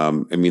 I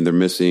mean, they're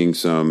missing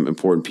some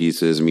important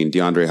pieces. I mean,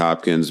 DeAndre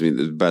Hopkins,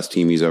 the best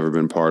team he's ever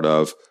been part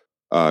of,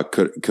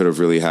 could have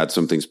really had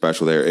something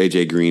special there.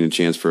 AJ Green, a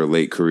chance for a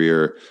late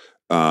career,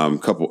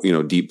 couple,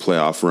 deep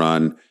playoff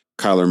run.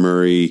 Kyler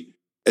Murray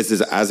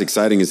is as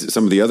exciting as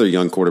some of the other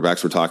young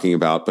quarterbacks we're talking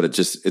about, but it's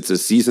a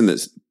season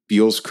that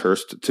feels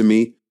cursed to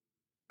me.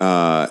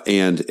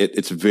 And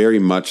it's very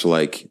much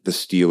like the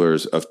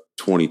Steelers of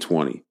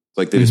 2020.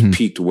 Like they just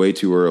peaked way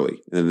too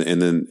early, and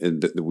then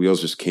the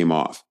wheels just came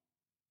off.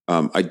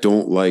 I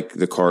don't like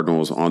the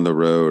Cardinals on the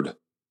road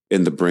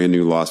in the brand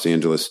new Los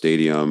Angeles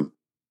stadium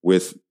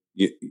with.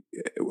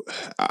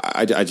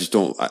 I just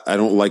don't. I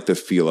don't like the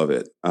feel of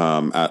it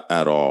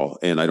at all,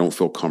 and I don't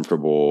feel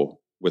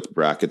comfortable with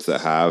brackets that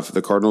have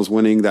the Cardinals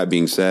winning. That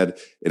being said,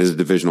 it is a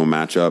divisional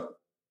matchup.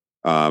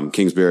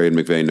 Kingsbury and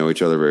McVay know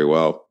each other very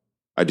well.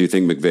 I do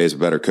think McVay is a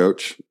better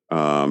coach.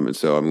 And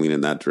so I'm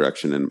leaning that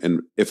direction.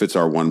 And if it's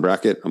our one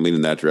bracket, I'm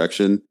leaning that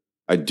direction.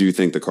 I do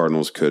think the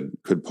Cardinals could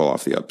pull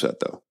off the upset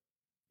though.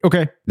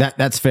 Okay.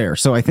 That's fair.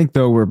 So I think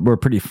though we're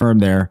pretty firm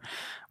there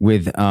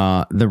with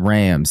the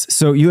Rams.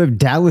 So you have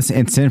Dallas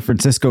and San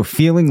Francisco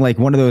feeling like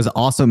one of those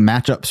awesome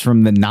matchups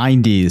from the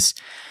 90s.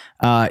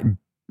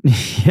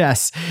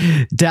 Yes.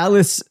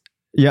 Dallas.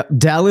 Yep.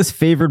 Dallas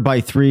favored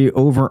by 3,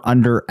 over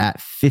under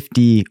at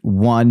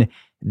 51.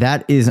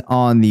 That is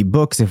on the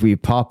books. If we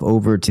pop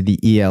over to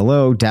the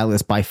ELO,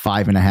 Dallas by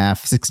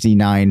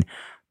 5.5,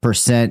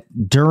 69%.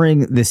 During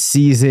the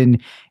season,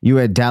 you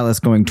had Dallas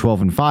going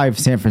 12-5,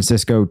 San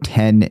Francisco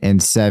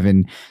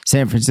 10-7.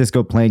 San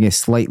Francisco playing a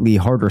slightly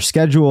harder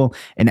schedule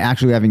and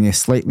actually having a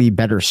slightly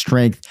better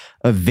strength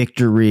of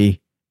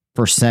victory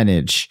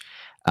percentage.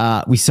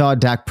 We saw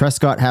Dak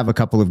Prescott have a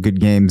couple of good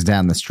games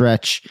down the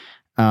stretch.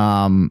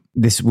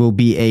 This will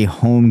be a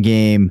home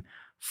game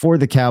for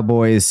the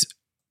Cowboys.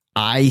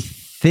 I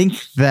think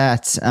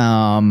that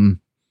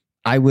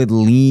I would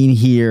lean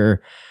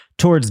here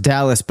towards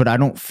Dallas, but I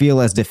don't feel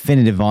as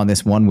definitive on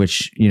this one,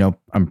 which,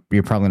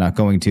 you're probably not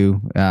going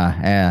to,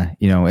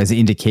 as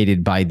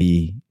indicated by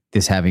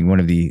this having one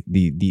of the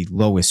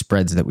lowest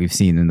spreads that we've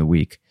seen in the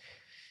week.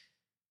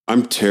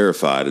 I'm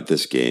terrified at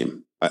this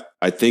game.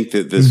 I think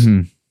that this,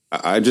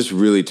 I'm just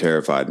really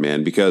terrified,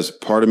 man, because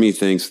part of me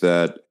thinks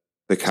that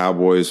the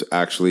Cowboys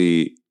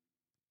actually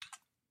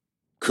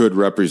could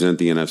represent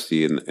the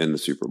NFC in the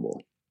Super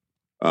Bowl.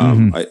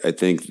 I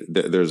think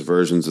there's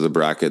versions of the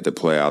bracket that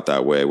play out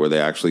that way where they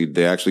actually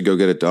go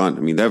get it done. I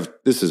mean,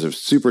 this is a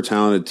super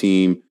talented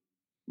team.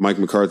 Mike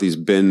McCarthy's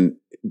been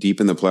deep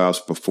in the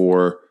playoffs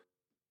before.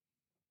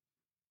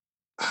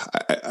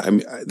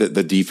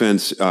 The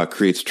defense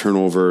creates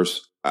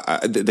turnovers.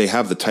 They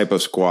have the type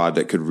of squad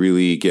that could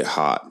really get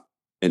hot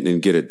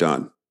and get it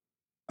done.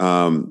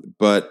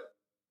 But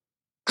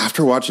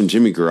after watching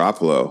Jimmy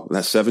Garoppolo,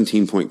 that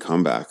 17-point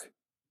comeback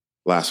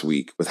last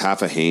week with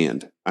half a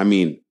hand, I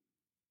mean,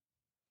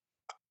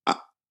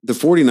 the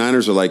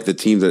 49ers are like the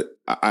team that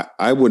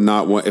I would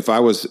not want if I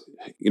was,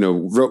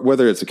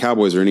 whether it's the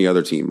Cowboys or any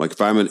other team. Like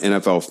if I'm an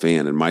NFL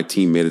fan and my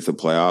team made it to the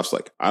playoffs,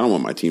 like I don't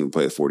want my team to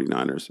play the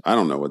 49ers. I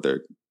don't know what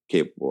they're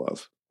capable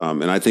of.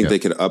 And I think they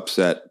could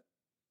upset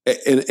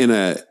in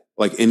a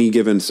like any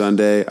given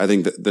Sunday. I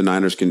think that the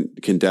Niners can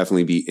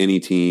definitely beat any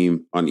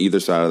team on either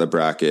side of the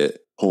bracket,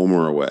 home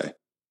or away.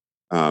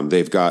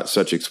 They've got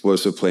such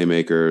explosive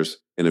playmakers.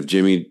 And if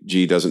Jimmy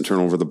G doesn't turn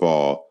over the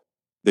ball,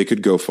 they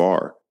could go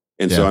far.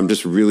 And so I'm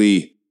just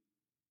really,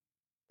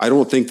 I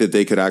don't think that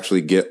they could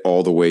actually get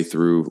all the way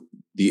through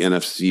the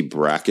NFC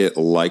bracket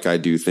like I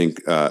think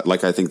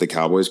the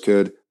Cowboys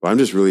could. But I'm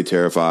just really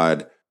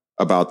terrified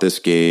about this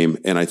game.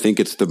 And I think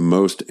it's the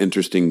most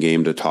interesting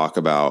game to talk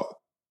about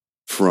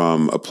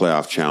from a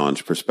playoff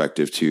challenge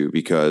perspective too,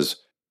 because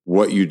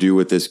what you do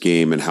with this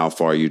game and how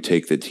far you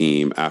take the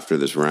team after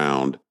this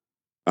round.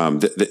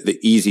 The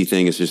easy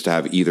thing is just to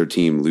have either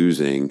team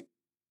losing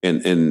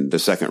in the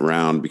second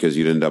round, because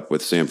you'd end up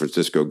with San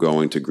Francisco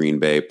going to Green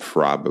Bay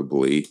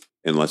probably,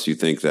 unless you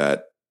think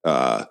that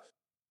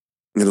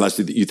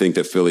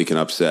Philly can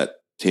upset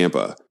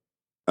Tampa.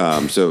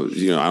 So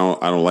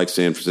I don't like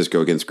San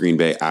Francisco against Green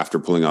Bay after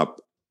pulling off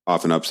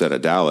an upset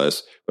at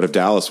Dallas. But if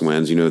Dallas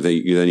wins, then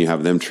you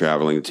have them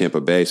traveling to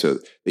Tampa Bay. So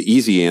the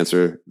easy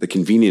answer, the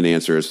convenient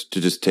answer, is to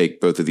just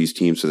take both of these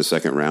teams to the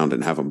second round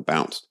and have them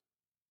bounced.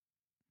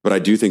 But I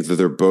do think that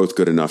they're both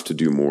good enough to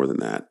do more than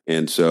that.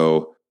 And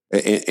so,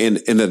 and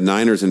the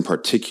Niners in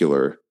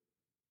particular,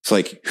 it's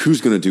like,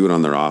 who's going to do it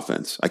on their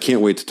offense? I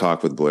can't wait to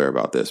talk with Blair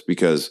about this,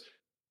 because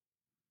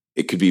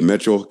it could be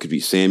Mitchell, it could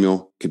be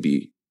Samuel, it could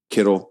be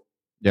Kittle.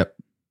 Yep.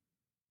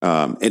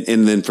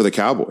 And then for the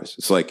Cowboys,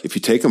 it's like, if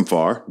you take them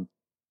far,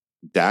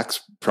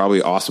 Dak's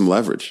probably awesome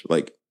leverage.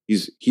 Like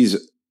he's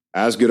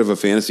as good of a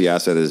fantasy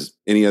asset as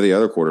any of the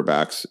other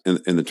quarterbacks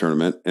in the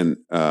tournament and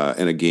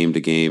in a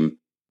game-to-game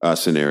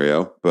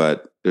scenario.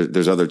 But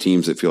there's other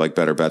teams that feel like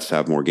better bets to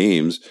have more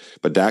games,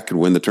 but Dak could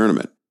win the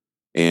tournament.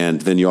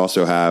 And then you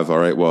also have, all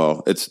right,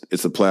 well, it's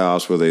the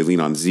playoffs where they lean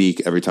on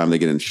Zeke every time they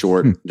get in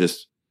short,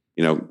 just,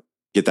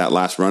 get that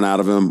last run out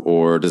of him,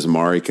 or does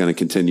Amari kind of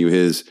continue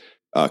his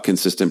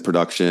consistent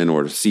production,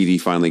 or does CD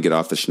finally get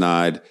off the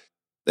schneid?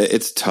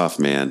 It's tough,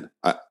 man.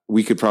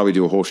 We could probably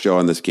do a whole show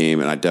on this game,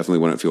 and I definitely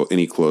wouldn't feel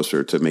any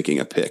closer to making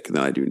a pick than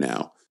I do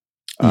now.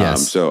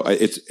 Yes. So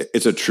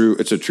it's a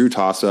true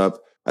toss up.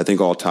 I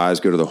think all ties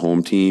go to the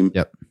home team.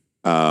 Yep.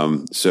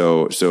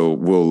 So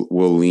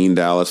we'll lean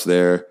Dallas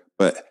there,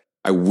 but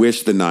I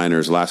wish the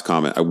Niners, last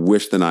comment, I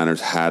wish the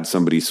Niners had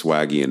somebody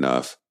swaggy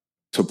enough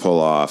to pull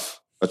off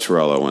a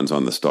Terrell Owens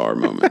on the star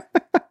moment.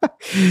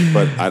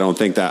 But I don't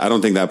think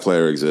that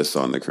player exists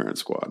on the current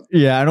squad.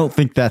 Yeah, I don't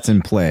think that's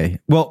in play.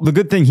 Well, the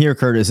good thing here,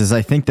 Curtis, is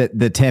I think that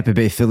the Tampa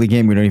Bay Philly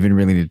game, we don't even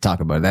really need to talk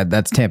about that.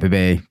 That's Tampa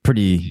Bay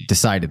pretty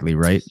decidedly,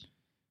 right?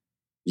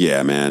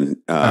 Yeah, man.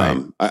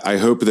 Right. I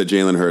hope that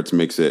Jalen Hurts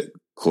makes it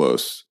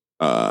close.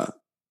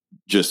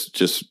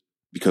 Just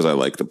because I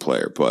like the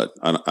player, but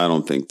I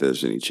don't think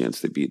there's any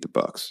chance they beat the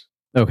Bucs.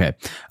 Okay.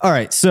 All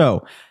right.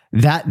 So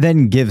that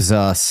then gives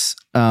us,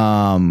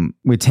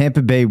 with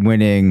Tampa Bay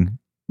winning,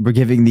 we're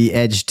giving the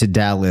edge to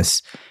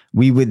Dallas.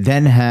 We would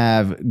then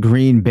have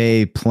Green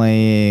Bay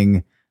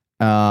playing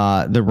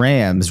the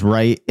Rams,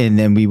 right? And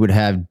then we would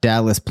have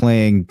Dallas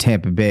playing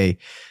Tampa Bay.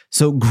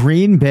 So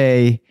Green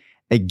Bay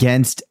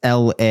against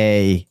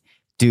LA,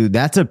 dude,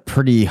 that's a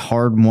pretty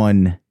hard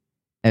one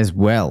as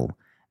well.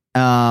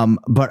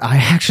 But I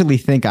actually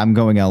think I'm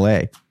going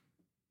LA.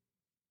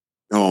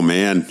 Oh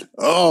man.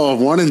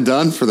 Oh, one and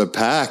done for the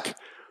Pack.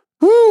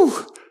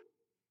 Woo.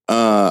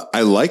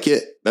 I like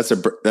it. That's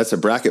a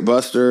bracket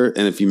buster.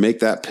 And if you make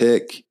that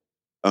pick,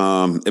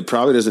 it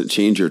probably doesn't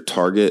change your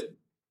target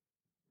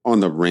on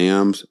the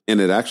Rams.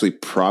 And it actually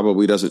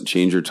probably doesn't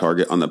change your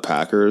target on the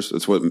Packers.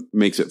 That's what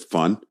makes it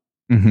fun.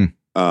 Mm-hmm.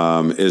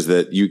 Is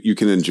that you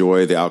can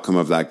enjoy the outcome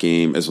of that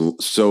game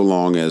so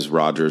long as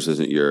Rodgers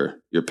isn't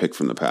your pick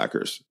from the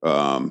Packers.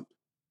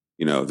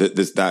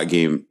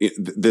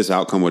 This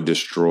outcome would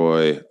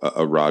destroy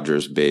a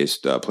Rodgers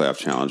based playoff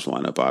challenge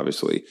lineup.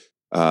 Obviously,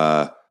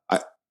 I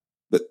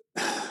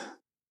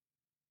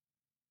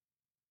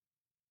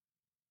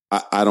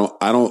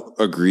don't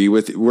agree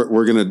with you.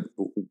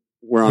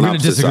 We're on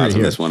opposite sides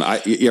on this one.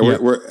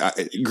 We're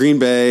Green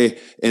Bay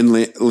and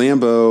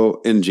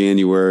Lambeau in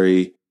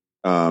January.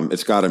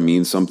 It's got to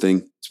mean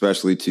something,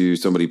 especially to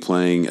somebody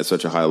playing at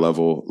such a high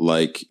level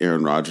like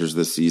Aaron Rodgers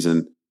this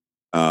season.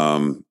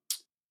 And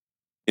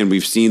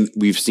we've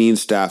seen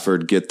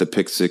Stafford get the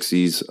pick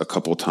sixes a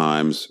couple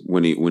times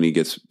when he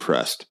gets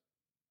pressed.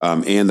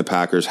 And the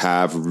Packers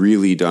have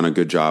really done a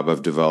good job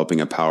of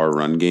developing a power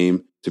run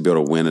game to be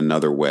able to win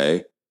another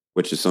way,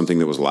 which is something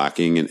that was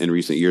lacking in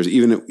recent years.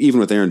 Even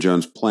with Aaron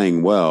Jones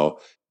playing well,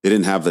 they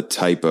didn't have the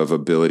type of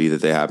ability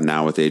that they have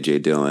now with A.J.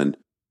 Dillon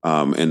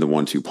and the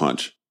 1-2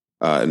 punch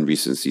in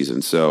recent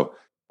seasons. So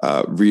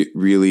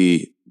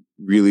really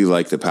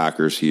like the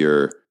Packers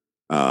here.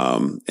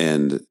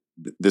 And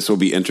this will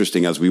be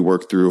interesting as we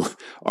work through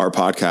our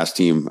podcast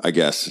team, I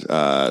guess.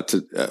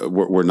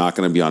 We're not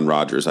going to be on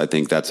Rodgers. I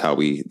think that's how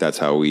we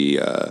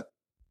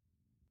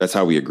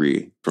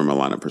agree from a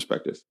lineup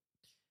perspective.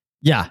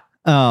 Yeah.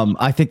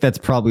 I think that's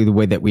probably the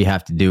way that we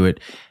have to do it.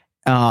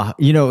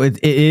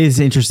 It is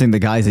interesting, the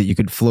guys that you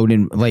could float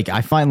in. Like,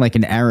 I find like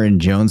an Aaron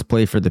Jones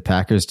play for the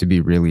Packers to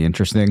be really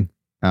interesting.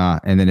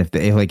 And then if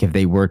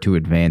they were to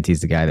advance,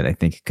 he's the guy that I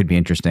think could be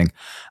interesting.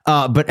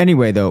 But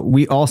anyway, though,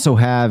 we also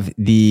have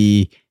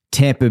the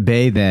Tampa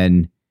Bay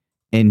then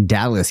in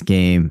Dallas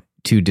game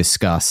to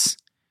discuss.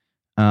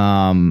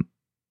 That's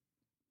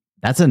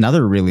an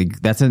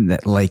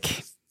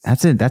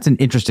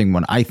interesting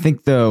one. I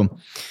think, though,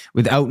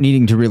 without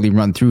needing to really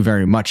run through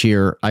very much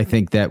here, I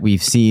think that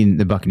we've seen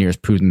the Buccaneers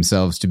prove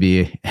themselves to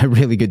be a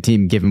really good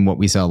team, given what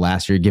we saw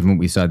last year, given what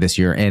we saw this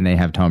year, and they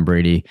have Tom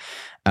Brady.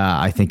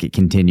 I think it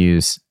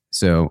continues.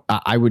 So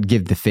I would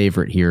give the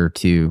favorite here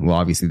to, well,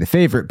 obviously the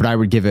favorite, but I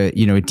would give a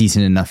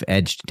decent enough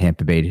edge to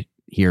Tampa Bay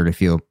here to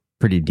feel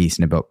pretty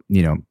decent about,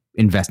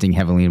 investing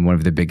heavily in one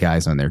of the big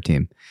guys on their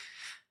team.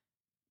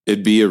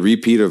 It'd be a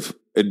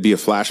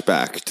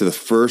flashback to the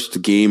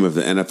first game of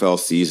the NFL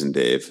season,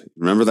 Dave.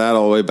 Remember that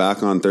all the way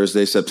back on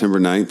Thursday, September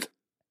 9th?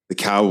 The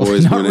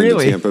Cowboys went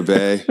into Tampa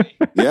Bay.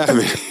 Yeah,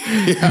 man.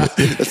 Yeah,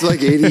 it's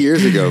like 80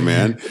 years ago,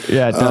 man.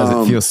 Yeah, it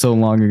does. It feels so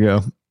long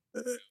ago.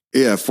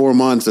 Yeah, 4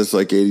 months. That's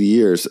like 80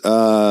 years.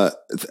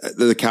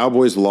 The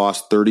Cowboys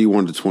lost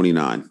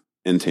 31-29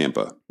 in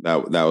Tampa.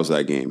 That was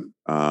that game.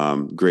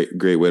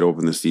 Great way to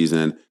open the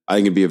season. I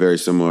think it'd be a very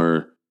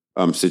similar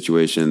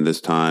situation this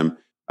time.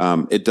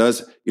 It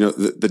does,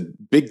 the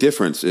big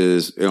difference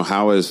is,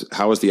 how is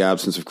the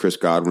absence of Chris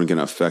Godwin going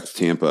to affect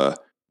Tampa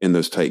in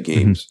those tight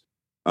games?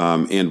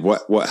 Mm-hmm. And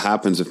what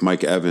happens if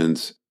Mike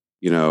Evans,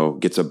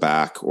 gets a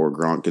back, or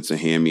Gronk gets a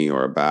hammy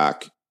or a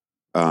back?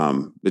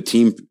 The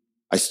team,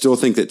 I still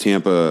think that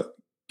Tampa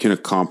can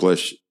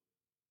accomplish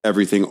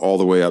everything all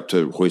the way up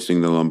to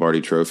hoisting the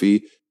Lombardi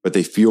Trophy, but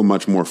they feel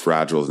much more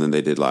fragile than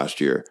they did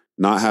last year.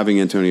 Not having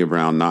Antonio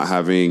Brown, not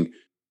having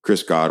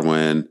Chris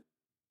Godwin,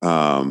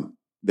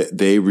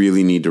 they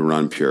really need to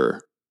run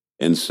pure.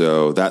 And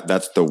so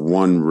that's the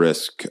one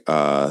risk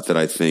that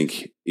I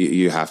think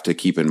you have to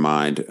keep in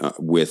mind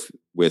with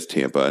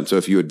Tampa. And so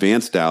if you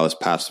advance Dallas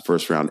past the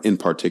first round, in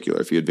particular,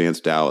 if you advance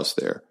Dallas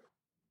there,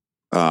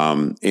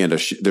 and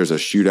there's a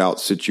shootout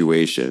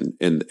situation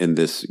in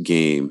this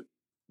game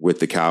with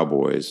the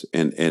Cowboys,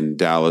 and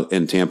Dallas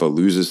and Tampa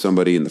loses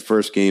somebody in the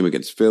first game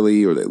against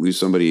Philly, or they lose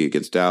somebody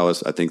against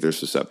Dallas, I think they're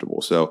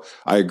susceptible. So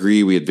I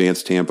agree, we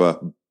advance Tampa,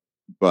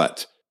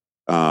 but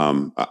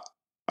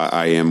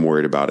I am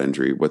worried about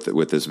injury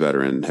with this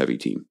veteran heavy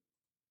team.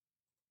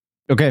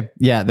 Okay.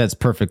 Yeah, that's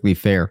perfectly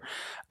fair.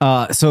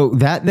 So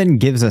that then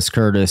gives us,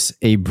 Curtis,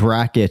 a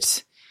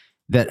bracket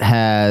that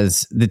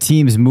has the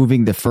teams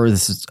moving the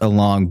furthest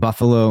along,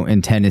 Buffalo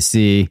and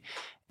Tennessee.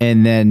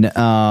 And then,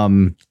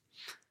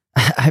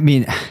 I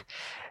mean,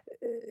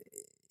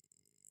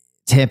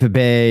 Tampa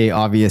Bay,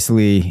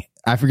 obviously.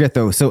 I forget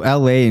though. So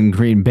LA and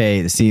Green Bay,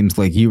 it seems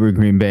like you were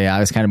Green Bay.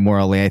 I was kind of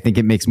more LA. I think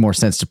it makes more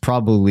sense to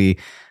probably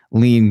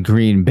lean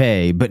Green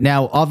Bay. But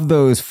now, of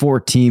those 4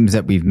 teams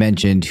that we've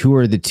mentioned, who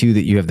are the 2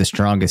 that you have the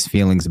strongest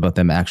feelings about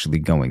them actually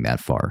going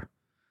that far?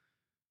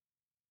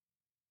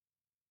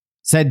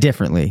 Said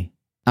differently,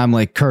 I'm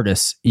like,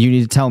 Curtis, you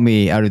need to tell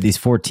me, out of these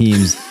 4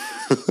 teams,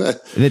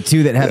 the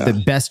 2 that have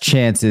the best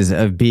chances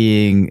of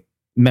being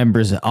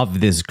members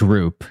of this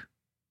group.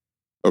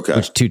 Okay.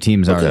 Which 2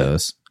 teams are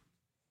those?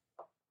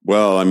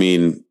 Well, I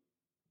mean,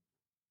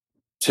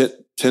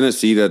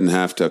 Tennessee doesn't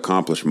have to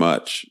accomplish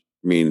much.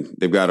 I mean,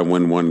 they've got to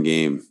win one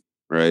game,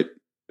 right?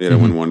 They got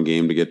to win one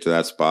game to get to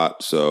that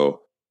spot.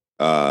 So,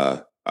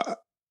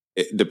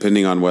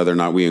 depending on whether or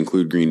not we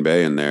include Green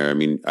Bay in there, I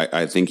mean,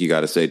 I think you got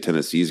to say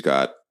Tennessee's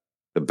got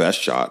the best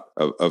shot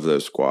of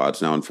those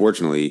squads. Now,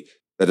 unfortunately,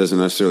 that doesn't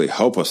necessarily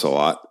help us a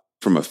lot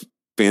from a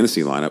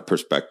fantasy lineup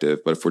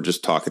perspective. But if we're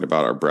just talking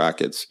about our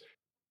brackets,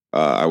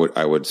 I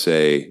would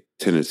say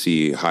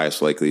Tennessee,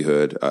 highest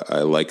likelihood.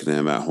 I like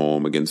them at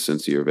home against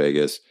Cincy or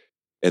Vegas.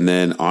 And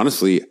then,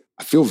 honestly,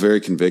 I feel very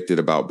convicted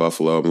about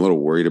Buffalo. I'm a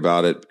little worried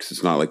about it because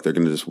it's not like they're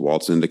going to just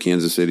waltz into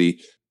Kansas City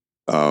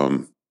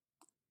on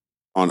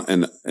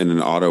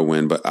an auto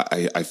win. But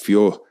I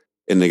feel,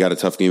 and they got a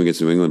tough game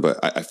against New England, but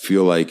I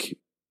feel like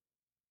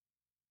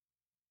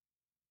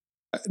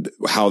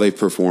how they've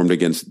performed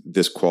against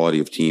this quality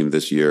of team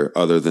this year,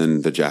 other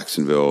than the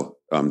Jacksonville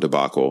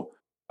debacle,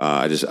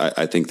 I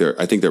think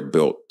they're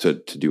built to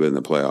do it in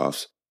the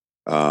playoffs.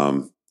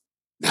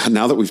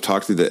 Now that we've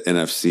talked through the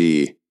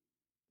NFC,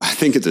 I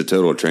think it's a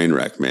total train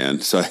wreck, man.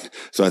 So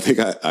I think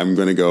I'm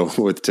going to go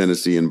with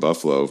Tennessee and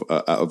Buffalo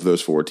of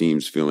those 4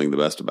 teams feeling the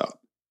best about.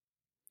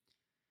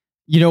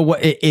 You know what?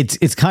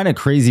 It's kind of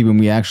crazy when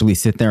we actually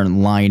sit there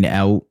and line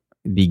out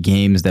the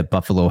games that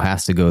Buffalo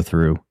has to go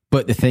through.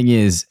 But the thing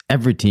is,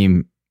 every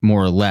team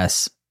more or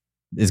less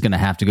is going to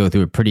have to go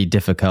through a pretty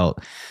difficult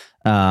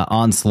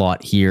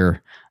onslaught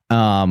here.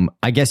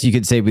 I guess you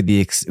could say with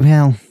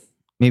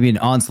maybe an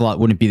onslaught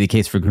wouldn't be the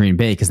case for Green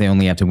Bay because they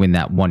only have to win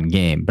that one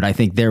game. But I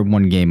think their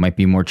one game might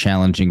be more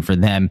challenging for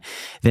them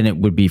than it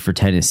would be for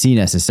Tennessee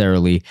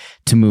necessarily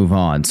to move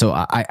on. So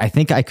I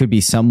think I could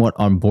be somewhat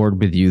on board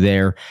with you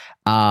there.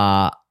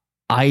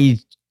 I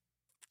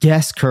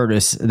guess,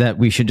 Curtis, that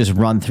we should just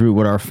run through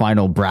what our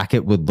final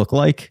bracket would look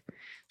like.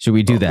 Should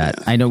we do that?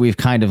 Man. I know we've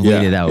kind of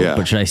laid it out,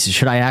 but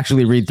should I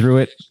actually read through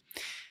it?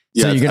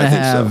 Yeah, so you're going to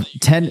have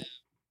 10.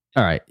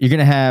 All right. You're going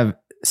to have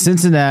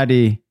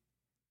Cincinnati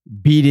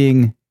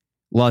beating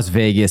Las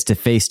Vegas to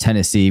face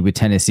Tennessee, with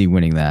Tennessee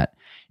winning that.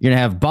 You're going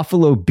to have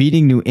Buffalo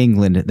beating New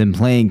England, then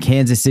playing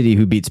Kansas City,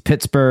 who beats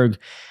Pittsburgh.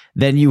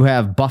 Then you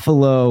have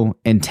Buffalo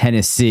and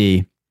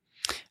Tennessee.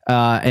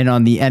 And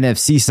on the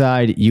NFC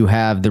side, you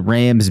have the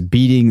Rams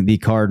beating the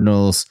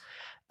Cardinals,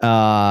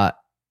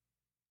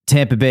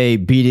 Tampa Bay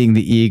beating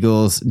the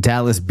Eagles,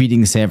 Dallas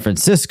beating San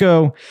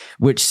Francisco,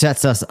 which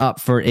sets us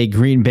up for a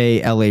Green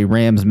Bay LA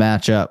Rams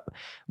matchup,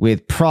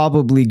 with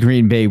probably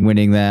Green Bay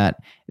winning that.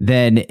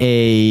 Then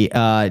a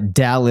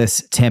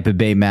Dallas Tampa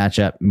Bay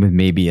matchup with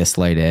maybe a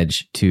slight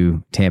edge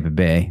to Tampa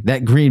Bay.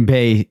 That Green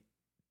Bay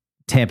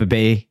Tampa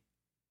Bay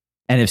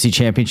NFC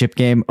Championship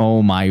game,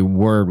 oh my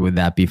word, would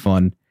that be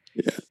fun?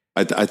 Yeah.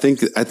 I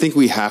think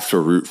we have to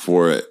root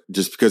for it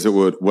just because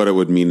what it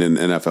would mean in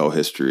NFL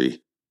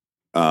history.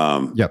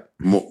 Yep.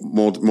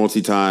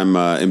 Multi-time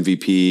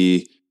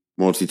MVP,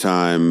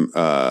 multi-time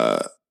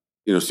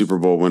Super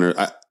Bowl winner.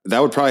 That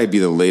would probably be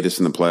the latest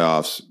in the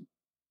playoffs.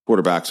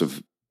 Quarterbacks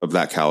of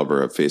that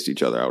caliber have faced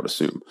each other, I would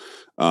assume.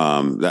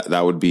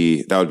 That would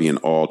be an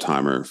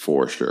all-timer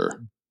for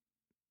sure.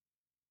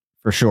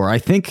 For sure. I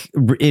think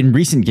in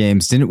recent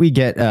games, didn't we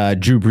get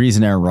Drew Brees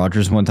and Aaron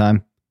Rodgers one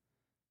time?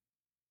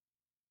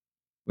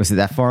 Was it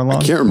that far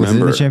along? I can't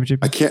remember. Was it in the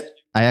championship?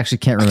 I actually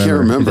can't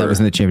remember if that was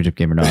in the championship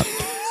game or not.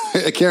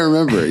 I can't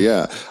remember.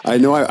 Yeah, I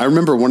know. I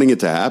remember wanting it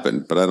to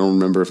happen, but I don't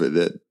remember if it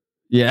did.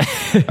 Yeah.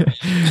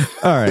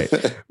 All right.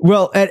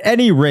 Well, at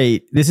any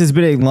rate, this has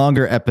been a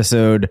longer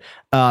episode.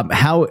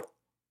 How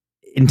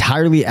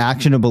entirely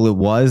actionable it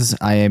was,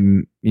 I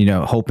am,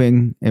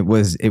 hoping it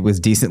was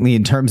decently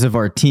in terms of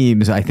our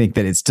teams. I think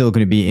that it's still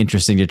going to be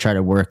interesting to try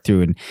to work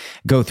through and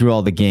go through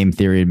all the game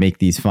theory and make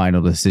these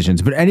final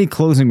decisions. But any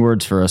closing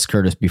words for us,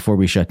 Curtis, before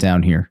we shut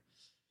down here?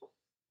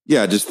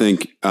 Yeah, I just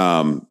think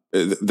the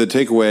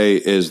takeaway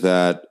is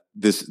that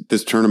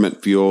this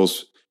tournament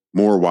feels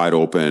more wide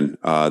open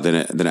than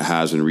it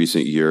has in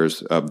recent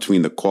years,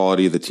 between the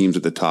quality of the teams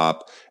at the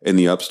top and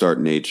the upstart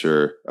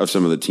nature of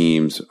some of the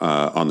teams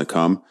on the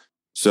come.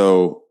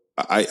 So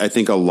I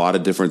think a lot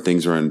of different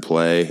things are in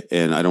play,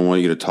 and I don't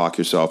want you to talk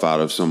yourself out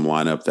of some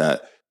lineup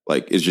that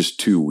is just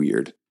too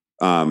weird,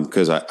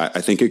 because I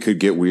think it could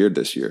get weird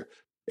this year.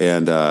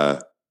 And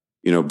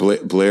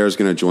Blair is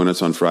going to join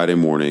us on Friday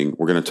morning.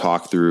 We're going to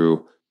talk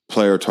through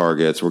player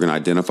targets. We're going to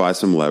identify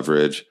some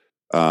leverage.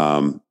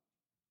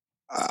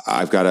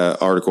 I've got an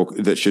article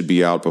that should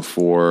be out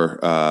before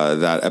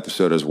that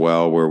episode as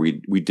well, where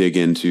we dig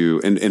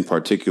into, in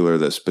particular,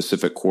 the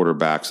specific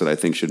quarterbacks that I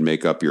think should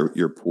make up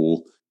your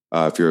pool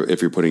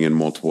if you're putting in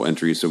multiple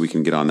entries. So we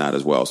can get on that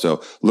as well. So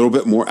a little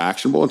bit more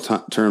actionable in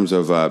terms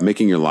of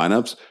making your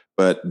lineups.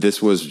 But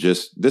this was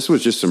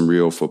just some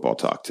real football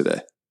talk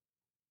today.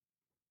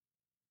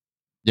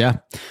 Yeah,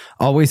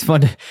 always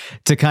fun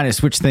to kind of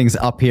switch things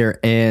up here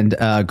and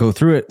go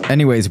through it.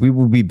 Anyways, we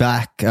will be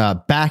back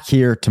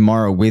here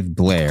tomorrow with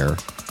Blair.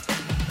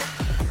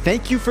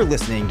 Thank you for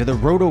listening to the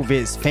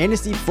RotoViz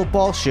Fantasy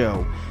Football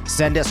Show.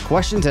 Send us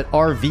questions at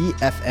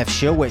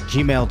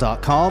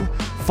rvffshow@gmail.com.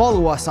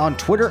 Follow us on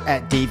Twitter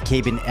at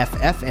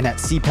DaveCabinFF and at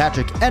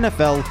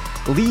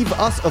CPatrickNFL. Leave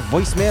us a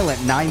voicemail at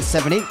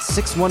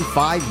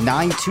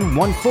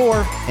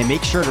 978-615-9214 and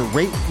make sure to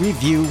rate,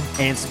 review,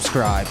 and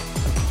subscribe.